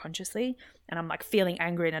do it unconsciously and I'm like feeling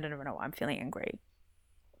angry and I don't even know why I'm feeling angry.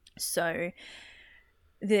 So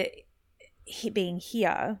being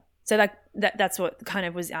here, so like that's what kind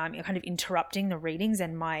of was kind of interrupting the readings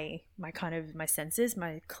and my senses,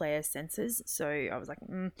 my clear senses. So I was like,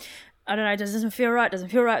 I don't know, it doesn't feel right.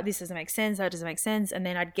 This doesn't make sense. That doesn't make sense. And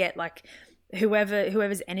then I'd get like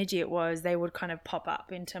whoever's energy it was, they would kind of pop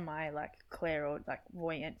up into my like clear or like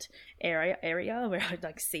voyant area where I'd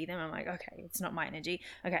like see them. I'm like, okay, it's not my energy.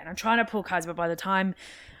 Okay, and I'm trying to pull cards, but by the time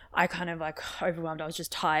I kind of like overwhelmed, I was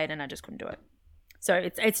just tired and I just couldn't do it. So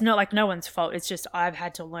it's not like no one's fault. It's just I've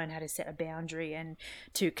had to learn how to set a boundary and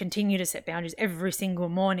to continue to set boundaries every single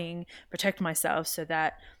morning, protect myself so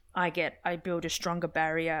that I build a stronger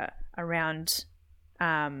barrier around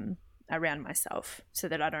myself, so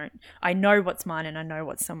that I know what's mine and I know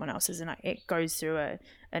what's someone else's, and it goes through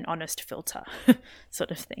an honest filter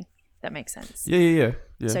sort of thing. That makes sense. Yeah.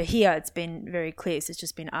 So here it's been very clear. So it's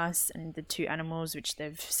just been us and the 2 animals, which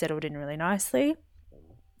they've settled in really nicely.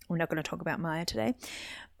 We're not going to talk about Maya today,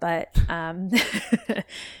 but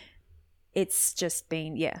it's just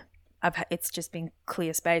been, it's just been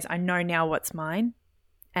clear space. I know now what's mine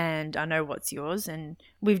and I know what's yours, and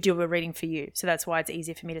we do a reading for you. So that's why it's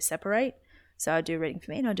easier for me to separate. So I do a reading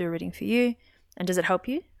for me and I do a reading for you. And does it help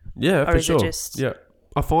you? Yeah, or for is sure. It just... Yeah.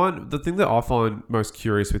 I find the thing that I find most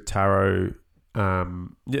curious with tarot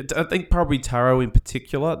I think probably tarot in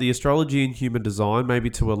particular, the astrology and human design, maybe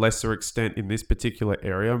to a lesser extent in this particular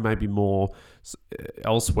area, maybe more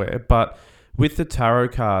elsewhere. But with the tarot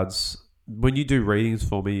cards, when you do readings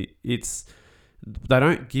for me, they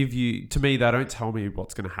don't give you, to me, they don't tell me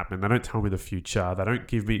what's going to happen. They don't tell me the future. They don't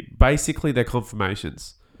give me, basically they're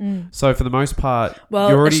confirmations. So for the most part,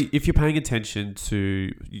 if you're paying attention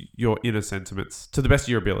to your inner sentiments to the best of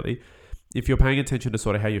your ability, if you're paying attention to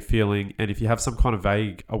sort of how you're feeling, and if you have some kind of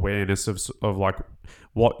vague awareness of like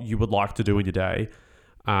what you would like to do in your day,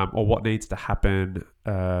 or what needs to happen,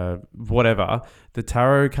 whatever, the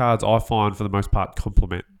tarot cards I find for the most part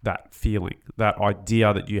complement that feeling, that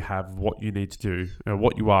idea that you have, what you need to do,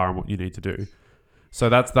 what you are and what you need to do. So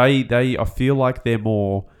that's, I feel like they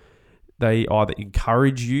either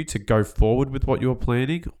encourage you to go forward with what you're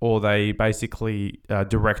planning, or they basically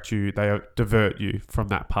direct you, they divert you from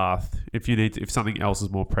that path if something else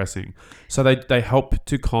is more pressing. So they help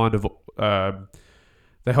to kind of,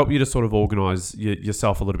 they help you to sort of organize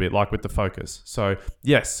yourself a little bit, like with the focus. So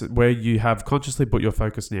yes, where you have consciously put your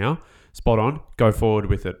focus now, spot on, go forward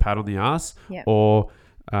with it, pat on the ass, or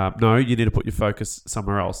no, you need to put your focus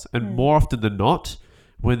somewhere else. And more often than not,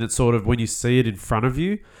 when you see it in front of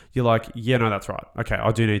you, you're like, yeah, no, that's right. Okay,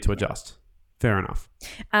 I do need to adjust. Fair enough.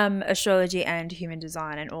 Astrology and human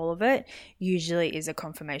design and all of it usually is a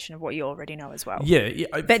confirmation of what you already know as well. Yeah.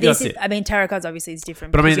 But this is, I mean, tarot cards obviously is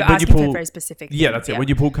different. But I mean, you're when asking you pull, for very specific things. Yeah, that's it. When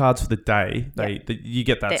you pull cards for the day, you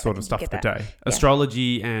get that sort of stuff for the day.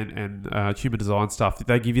 Astrology and human design stuff,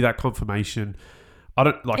 they give you that confirmation. I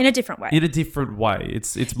don't like in a different way.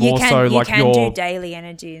 It's more so like you can do daily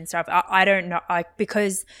energy and stuff. I don't know,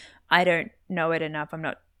 because I don't know it enough. I'm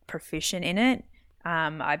not proficient in it.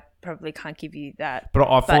 I probably can't give you that. But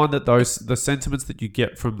I find that the sentiments that you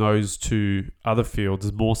get from those two other fields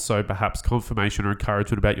is more so perhaps confirmation or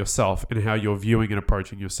encouragement about yourself and how you're viewing and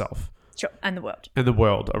approaching yourself. Sure, and the world. And the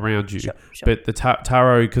world around you. Sure. But the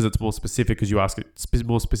tarot, because it's more specific, because you ask it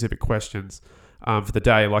more specific questions for the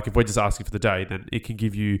day. Like if we're just asking for the day, then it can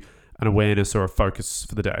give you an awareness or a focus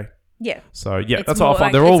for the day. Yeah. So yeah, that's what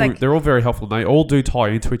I find. They're all very helpful. And they all do tie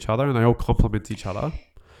into each other, and they all complement each other.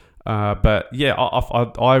 But yeah,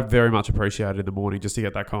 I very much appreciate it in the morning just to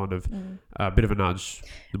get that kind of bit of a nudge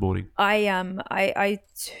in the morning. I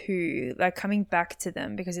too like coming back to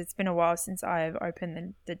them, because it's been a while since I've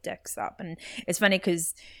opened the decks up, and it's funny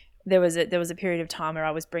because there was a period of time where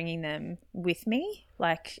I was bringing them with me,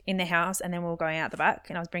 like in the house, and then we were going out the back,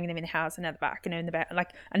 and I was bringing them in the house and out the back and in the back,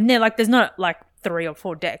 and they're like, there's not like 3 or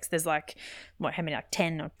 4 decks. There's like how many, like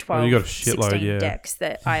 10 or 12, you got a shitload, 16 decks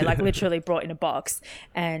that I like literally brought in a box,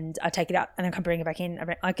 and I take it out and then I bring it back in.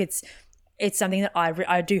 Like it's something that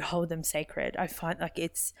I do hold them sacred. I find like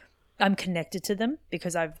I'm connected to them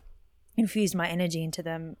because I've infused my energy into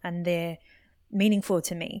them, and they're meaningful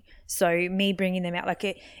to me. So me bringing them out, like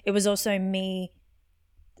it was also me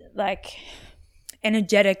like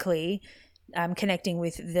energetically connecting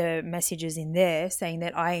with the messages in there, saying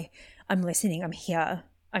that I'm listening, I'm here,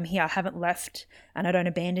 I haven't left, and I don't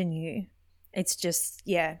abandon you. It's just,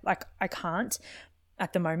 yeah, like I can't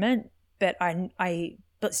at the moment, but I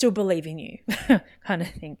still believe in you kind of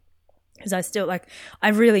thing. Because I still I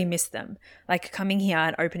really miss them, like coming here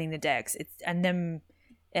and opening the decks, and then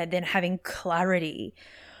having clarity.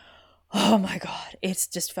 Oh my God, it's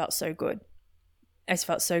just felt so good. It's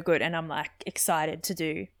felt so good, and I'm like excited to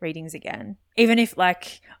do readings again. Even if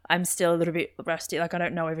like I'm still a little bit rusty, like I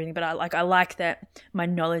don't know everything, but I like that my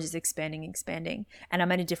knowledge is expanding, and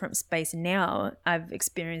I'm at a different space now. I've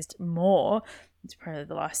experienced more. It's probably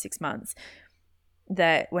the last 6 months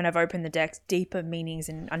that when I've opened the decks, deeper meanings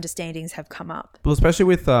and understandings have come up. Well, especially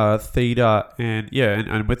with theta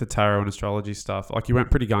and with the tarot and astrology stuff, like you went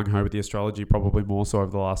pretty gung-ho with the astrology, probably more so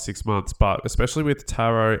over the last 6 months, but especially with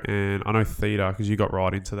tarot and I know theta, because you got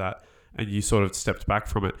right into that and you sort of stepped back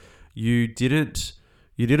from it. You didn't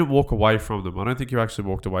walk away from them. I don't think you actually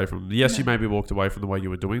walked away from them. Yes, no. You maybe walked away from the way you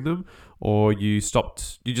were doing them, or you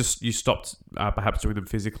stopped perhaps doing them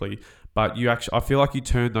physically, but I feel like you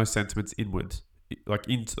turned those sentiments inward. Like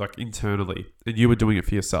internally, and you were doing it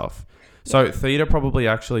for yourself. So theta probably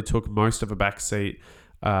actually took most of a backseat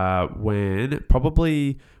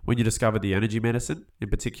when you discovered the energy medicine in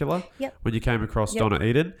particular. Yep. When you came across Donna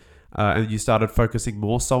Eden, and you started focusing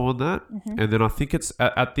more so on that. Mm-hmm. And then I think it's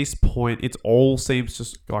at this point, it all seems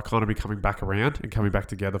just like kind of be coming back around and coming back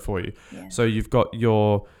together for you. Yeah. So you've got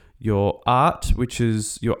your art, which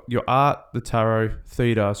is your art, the tarot,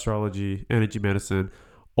 theta, astrology, energy medicine.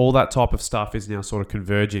 All that type of stuff is now sort of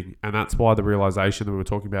converging, and that's why the realization that we were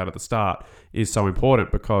talking about at the start is so important,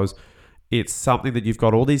 because It's something that you've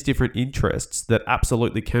got all these different interests that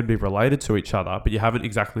absolutely can be related to each other, but you haven't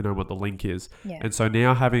exactly known what the link is. Yeah. And so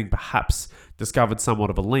now, having perhaps discovered somewhat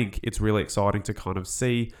of a link, it's really exciting to kind of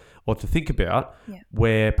see or to think about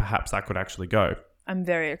where perhaps that could actually go. I'm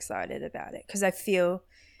very excited about it because I feel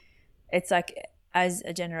it's like, as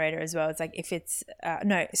a generator as well, it's like if it's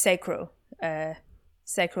sacral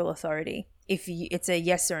authority, if it's a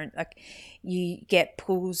yes or like, you get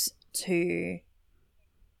pulls to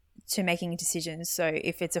making decisions. So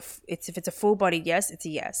if it's a full body yes, it's a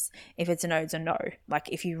yes. If it's a no, it's a no. Like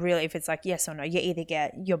if it's like yes or no, you either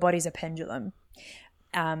get, your body's a pendulum.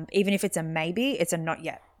 Even if it's a maybe, it's a not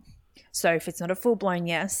yet. So if it's not a full blown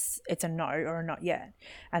yes, it's a no or a not yet.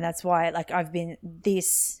 And that's why like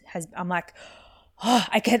I'm like, oh,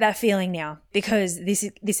 I get that feeling now because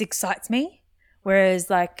this excites me. Whereas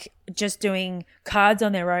like just doing cards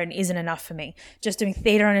on their own isn't enough for me. Just doing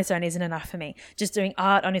theatre on its own isn't enough for me. Just doing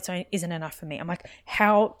art on its own isn't enough for me. I'm like,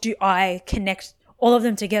 how do I connect all of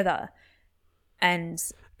them together? And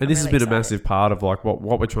this really has been excited. a massive part of like what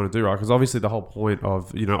we're trying to do, right? Because obviously the whole point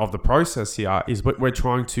of of the process here is we're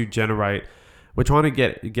trying to generate. We're trying to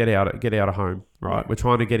get out of home, right? Yeah. We're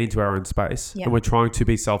trying to get into our own space, and we're trying to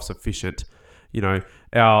be self-sufficient.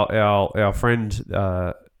 Our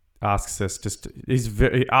friend asks us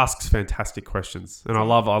he asks fantastic questions, and I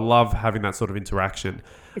love having that sort of interaction.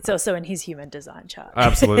 It's also in his human design chart.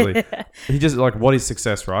 Absolutely. He just like, what is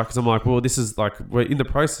success, right? Because I'm like, well, this is like, we're in the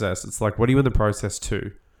process. It's like, what are you in the process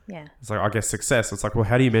to? Yeah. It's like, I guess success. It's like, well,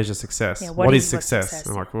 how do you measure success? Yeah, what is success?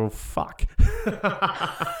 I'm like, well, fuck.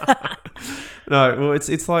 No, well,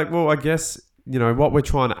 it's like, well, I guess, what we're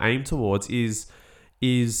trying to aim towards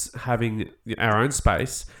is having our own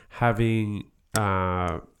space, having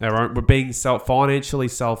we're being financially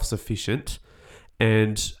self-sufficient,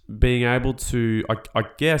 and being able to, I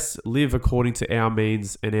guess, live according to our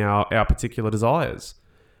means and our particular desires.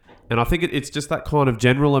 And I think it's just that kind of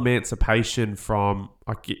general emancipation from,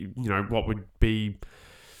 what would be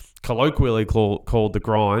colloquially called the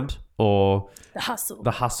grind or the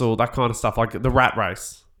hustle, that kind of stuff, like the rat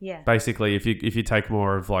race. Yeah. Basically, if you take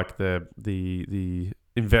more of like the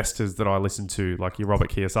investors that I listen to, like your Robert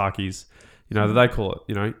Kiyosaki's, that they call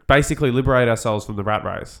it, basically liberate ourselves from the rat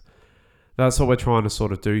race. That's what we're trying to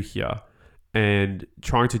sort of do here, and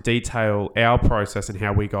trying to detail our process and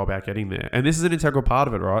how we go about getting there. And this is an integral part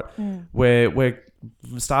of it, right? Where we're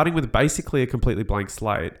starting with basically a completely blank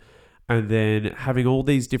slate, and then having all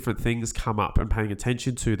these different things come up and paying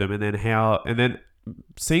attention to them, and then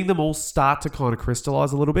seeing them all start to kind of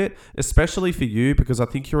crystallize a little bit, especially for you, because I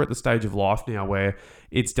think you're at the stage of life now where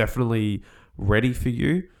it's definitely ready for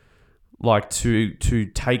you. Like to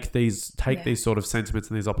take these sort of sentiments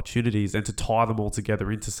and these opportunities and to tie them all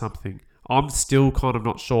together into something. I'm still kind of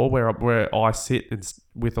not sure where I sit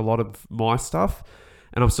with a lot of my stuff,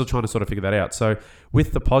 and I'm still trying to sort of figure that out. So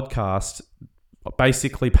with the podcast,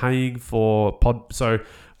 basically paying for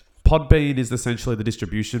Podbean is essentially the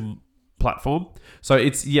distribution platform. So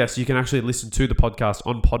it's, yes, you can actually listen to the podcast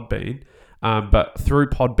on Podbean. But through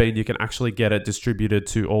Podbean, you can actually get it distributed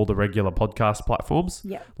to all the regular podcast platforms,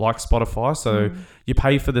 like Spotify. So you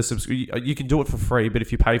pay for the subscription. You can do it for free, but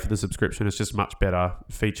if you pay for the subscription, it's just much better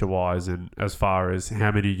feature-wise and as far as how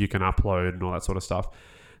many you can upload and all that sort of stuff.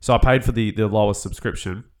 So I paid for the lowest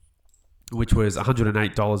subscription, which was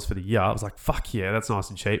 $108 for the year. I was like, fuck yeah, that's nice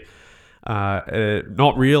and cheap.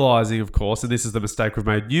 Not realizing, of course, and this is the mistake we've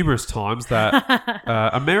made numerous times, that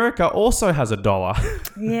America also has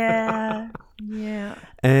 $1. Yeah.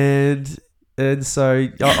 And so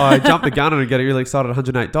I jumped the gun and getting really excited at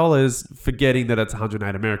 $108, forgetting that it's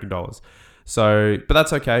 108 American dollars. So, but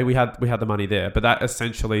that's okay. We had the money there, but that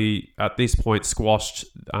essentially at this point squashed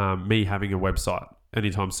me having a website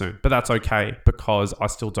anytime soon. But that's okay, because I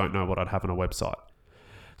still don't know what I'd have on a website.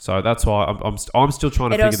 So that's why I'm still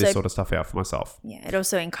trying to figure this sort of stuff out for myself. Yeah, it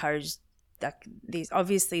also encouraged these.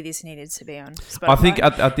 Obviously, this needed to be on Spotify. I think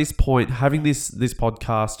at this point, having this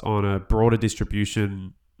podcast on a broader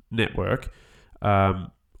distribution network, I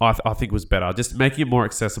think was better. Just making it more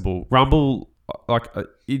accessible. Rumble,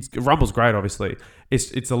 Rumble's great. Obviously,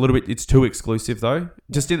 it's a little bit. It's too exclusive though.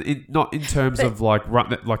 Just not in terms of like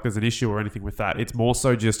there's an issue or anything with that. It's more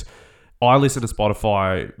so just, I listen to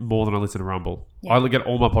Spotify more than I listen to Rumble. Yeah. I get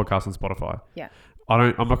all my podcasts on Spotify. Yeah.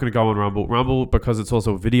 I'm not going to go on Rumble. Rumble, because it's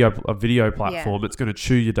also a video platform. Yeah. It's going to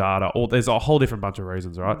chew your data. Or there's a whole different bunch of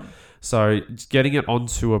reasons, right? So getting it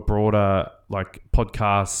onto a broader like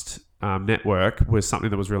podcast network was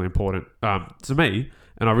something that was really important to me,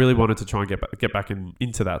 and I really wanted to try and get back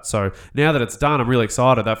into that. So now that it's done, I'm really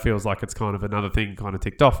excited. That feels like it's kind of another thing kind of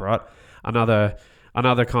ticked off, right?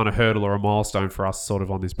 another kind of hurdle or a milestone for us sort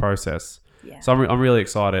of on this process. Yeah. So I'm really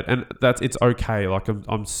excited, and it's okay. Like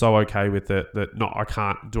I'm so okay with it that I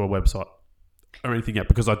can't do a website or anything yet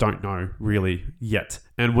because I don't know really yet.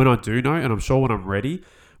 And when I do know, and I'm sure when I'm ready,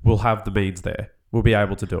 we'll have the means there. We'll be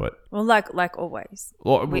able to do it. Well, like always.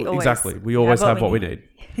 Exactly. We always have what we need.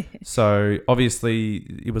 So obviously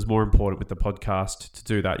it was more important with the podcast to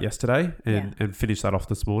do that yesterday and finish that off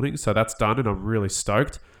this morning. So that's done and I'm really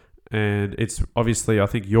stoked. And it's obviously, I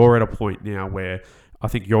think you're at a point now where I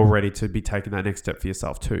think you're ready to be taking that next step for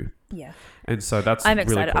yourself too. Yeah. And so that's I'm really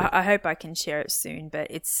excited. cool. I hope I can share it soon, but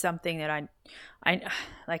it's something that I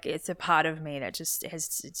like. It's a part of me that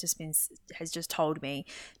has just told me,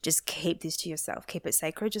 just keep this to yourself, keep it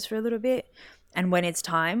sacred just for a little bit, and when it's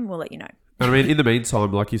time, we'll let you know. And I mean, in the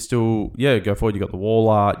meantime, like you still, go forward. You got the wall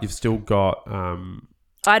art. You've still got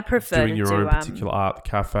I'd prefer doing your own particular art, the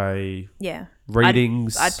cafe. Yeah,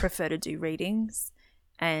 readings. I'd prefer to do readings,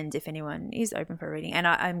 and if anyone is open for reading, and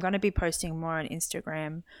I'm going to be posting more on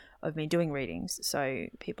Instagram of me doing readings, so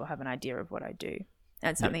people have an idea of what I do.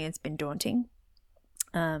 That's something that's been daunting.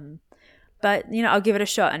 But I'll give it a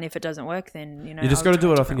shot, and if it doesn't work, then you just got to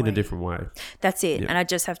do it. I think in a different way. That's it, and I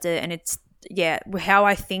just have to. And it's how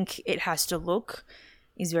I think it has to look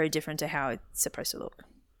is very different to how it's supposed to look,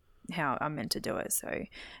 how I'm meant to do it. So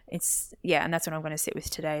it's and that's what I'm going to sit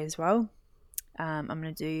with today as well. I'm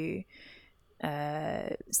going to do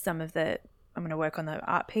I'm going to work on the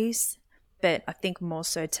art piece, but I think more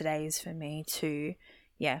so today is for me to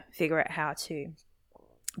figure out how to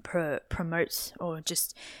promote or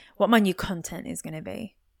just what my new content is going to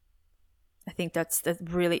be. I think it's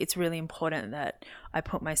really important that I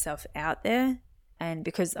put myself out there, and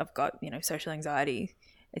because I've got social anxiety,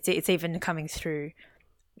 it's even coming through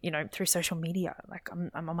through social media. Like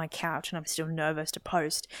I'm on my couch and I'm still nervous to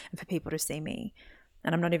post and for people to see me,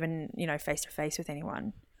 and I'm not even face to face with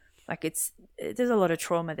anyone. Like there's a lot of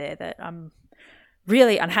trauma there that I'm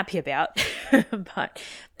really unhappy about, but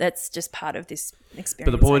that's just part of this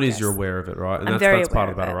experience. But the point is you're aware of it, right? And that's part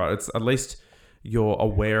of the battle, right? It's at least you're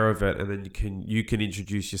aware of it, and then you can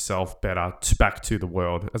introduce yourself better back to the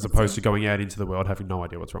world as opposed to going out into the world having no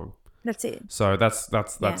idea what's wrong. That's it. So that's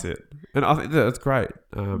it. And I think that's great.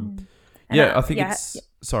 I think it's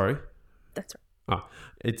sorry. That's right.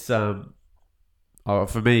 It's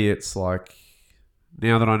for me it's like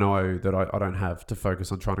now that I know that I don't have to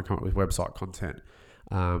focus on trying to come up with website content,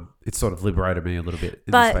 it's sort of liberated me a little bit.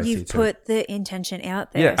 But you've put the intention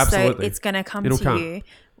out there. Yeah, absolutely. So it's going to come to you.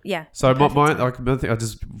 Yeah. So I think I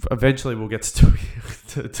just eventually will get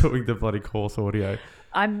to doing the bloody course audio.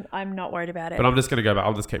 I'm not worried about it. But I'm just going to go back.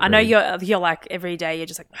 I'll just keep reading. I know you're like every day you're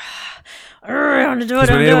just like, I want to do it.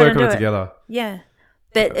 Because we need to work on it together. Yeah.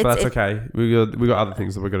 But that's okay. We got other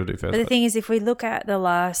things that we've got to do first. But the thing is, if we look at the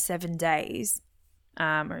last 7 days,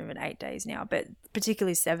 or even 8 days now, but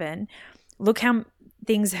particularly 7, look how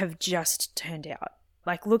things have just turned out.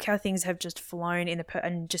 Like, look how things have just flown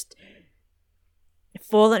and just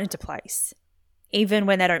fallen into place. Even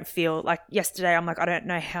when they don't feel like yesterday, I'm like, I don't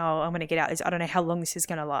know how I'm going to get out this. I don't know how long this is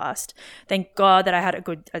going to last. Thank God that I had a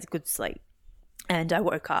good sleep, and I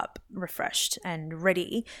woke up refreshed and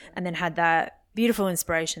ready, and then had that beautiful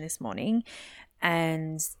inspiration this morning.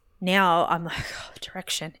 And now I'm like,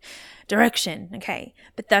 direction. Okay.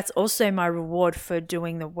 But that's also my reward for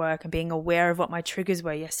doing the work and being aware of what my triggers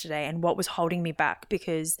were yesterday and what was holding me back,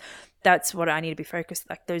 because that's what I need to be focused.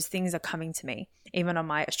 Like, those things are coming to me. Even on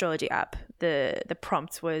my astrology app, the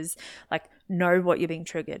prompt was like, know what you're being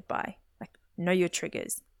triggered by. Like, know your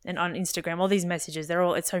triggers. And on Instagram, all these messages,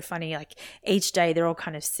 it's so funny. Like, each day they're all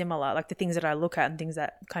kind of similar. Like, the things that I look at and things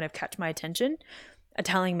that kind of catch my attention are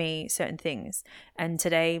telling me certain things. And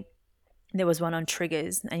today there was one on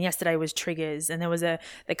triggers, and yesterday was triggers, and there was the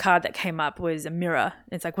card that came up was a mirror.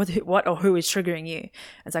 It's like, what or who is triggering you?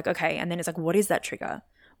 It's like, okay. And then it's like, what is that trigger?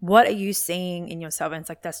 What are you seeing in yourself? And it's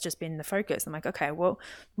like, that's just been the focus. I'm like, okay, well,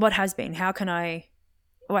 what has been? How can I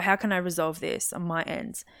resolve this on my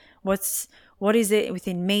end? What is it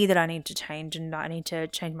within me that I need to change, and I need to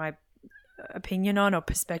change my opinion on or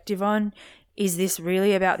perspective on? Is this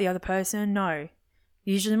really about the other person? No.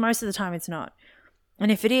 Usually, most of the time, it's not.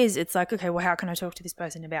 And if it is, it's like, okay, well, how can I talk to this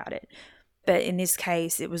person about it? But in this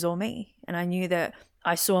case, it was all me. And I knew that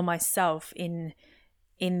I saw myself in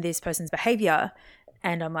this person's behavior.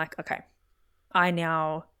 And I'm like, okay, I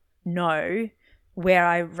now know where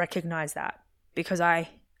I recognize that, because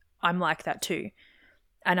I'm like that too.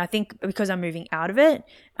 And I think because I'm moving out of it,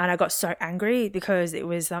 and I got so angry because it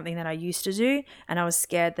was something that I used to do, and I was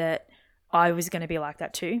scared that I was going to be like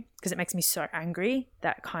that too, because it makes me so angry,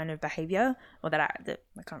 that kind of behavior, or that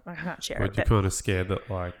I can't share it. You're kind of scared that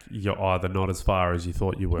like you're either not as far as you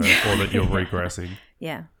thought you were, or that you're regressing.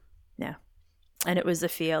 Yeah. And it was a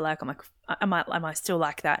fear, like, I'm like, am I still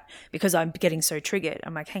like that? Because I'm getting so triggered.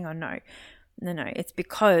 I'm like, hang on, no. It's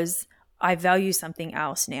because I value something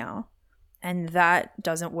else now, and that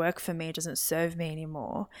doesn't work for me. It doesn't serve me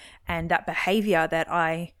anymore. And that behavior that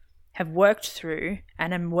I have worked through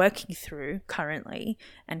and I'm working through currently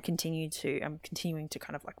and I'm continuing to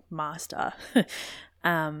kind of like master.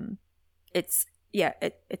 It's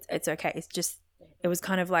okay. It was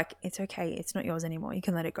kind of like, it's okay. It's not yours anymore. You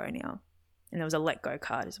can let it go now. And there was a let go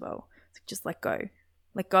card as well. It's like, just let go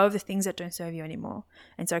of the things that don't serve you anymore.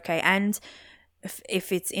 And it's okay. And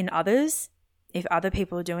if it's in others, if other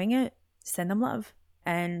people are doing it, send them love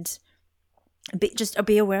and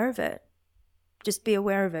be aware of it. Just be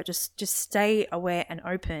aware of it. Just stay aware and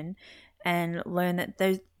open and learn that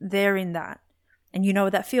they're in that. And you know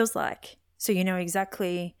what that feels like. So you know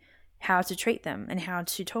exactly how to treat them and how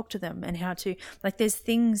to talk to them and how to, like, there's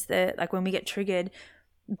things that, like, when we get triggered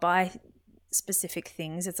by specific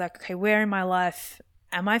things, it's like, okay, where in my life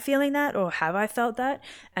am I feeling that, or have I felt that?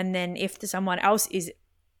 And then if someone else is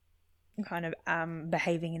kind of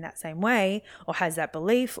behaving in that same way or has that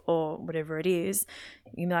belief or whatever it is,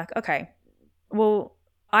 you're like, okay, well,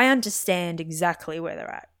 I understand exactly where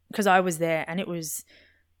they're at, because I was there, and it was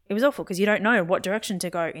awful, because you don't know what direction to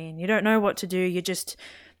go in. You don't know what to do.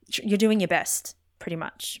 You're doing your best, pretty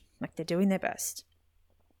much. Like, they're doing their best.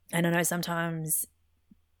 And I know sometimes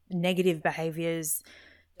negative behaviors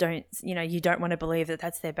you don't want to believe that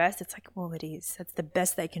that's their best. It's like, well, it is. That's the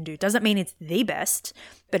best they can do. Doesn't mean it's the best,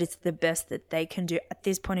 but it's the best that they can do at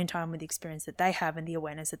this point in time with the experience that they have and the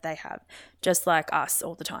awareness that they have, just like us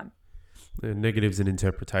all the time. Negative's an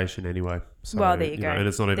interpretation anyway. So, well, there you go. And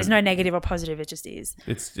it's not even, there's no negative or positive. It just is.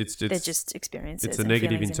 It's they're just experiences. It's a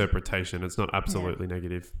negative interpretation. It's not absolutely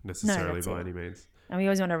negative necessarily by any means. And we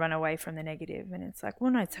always want to run away from the negative, and it's like,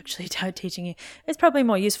 well, no, it's actually teaching you. It's probably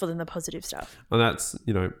more useful than the positive stuff. And that's,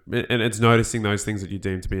 and it's noticing those things that you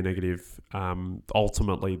deem to be a negative.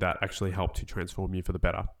 Ultimately, that actually help to transform you for the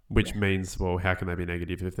better, which means, well, how can they be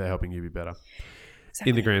negative if they're helping you be better?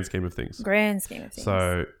 Exactly. In the grand scheme of things.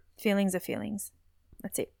 So feelings are feelings.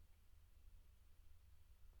 That's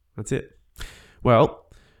it. Well,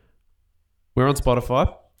 we're on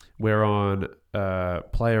Spotify. We're on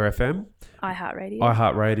Player FM,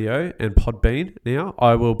 iHeartRadio, and Podbean now.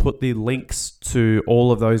 I will put the links to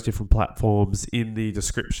all of those different platforms in the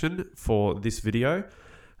description for this video.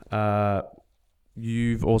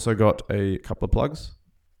 You've also got a couple of plugs.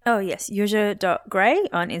 Oh, yes. Yuzha.gray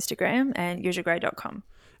on Instagram and yuzhagray.com.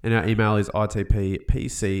 And our email is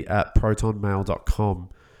itppc@protonmail.com.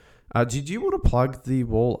 Did you want to plug the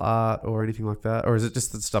wall art or anything like that? Or is it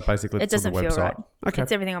just the stuff basically that's on the website? It doesn't feel right. Okay.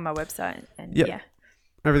 It's everything on my website. And yeah.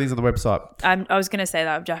 Everything's on the website. I was going to say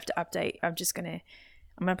that I have to update. I'm going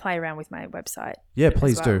to play around with my website. Yeah,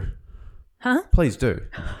 please do. Huh? Please do.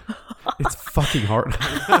 It's fucking horrible.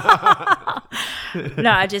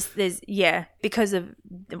 No, because of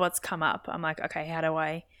what's come up, I'm like, okay, how do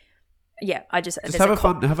I... Yeah, just have a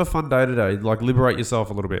fun day today. Like, liberate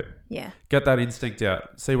yourself a little bit. Yeah. Get that instinct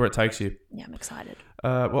out. See where it takes you. Yeah, I'm excited.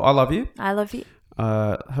 Well, I love you. I love you.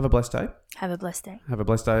 Have a blessed day. Have a blessed day. Have a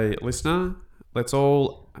blessed day, listener. Let's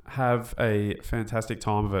all have a fantastic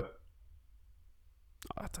time of it.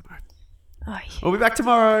 I don't know. Oh, yeah. We'll be back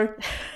tomorrow.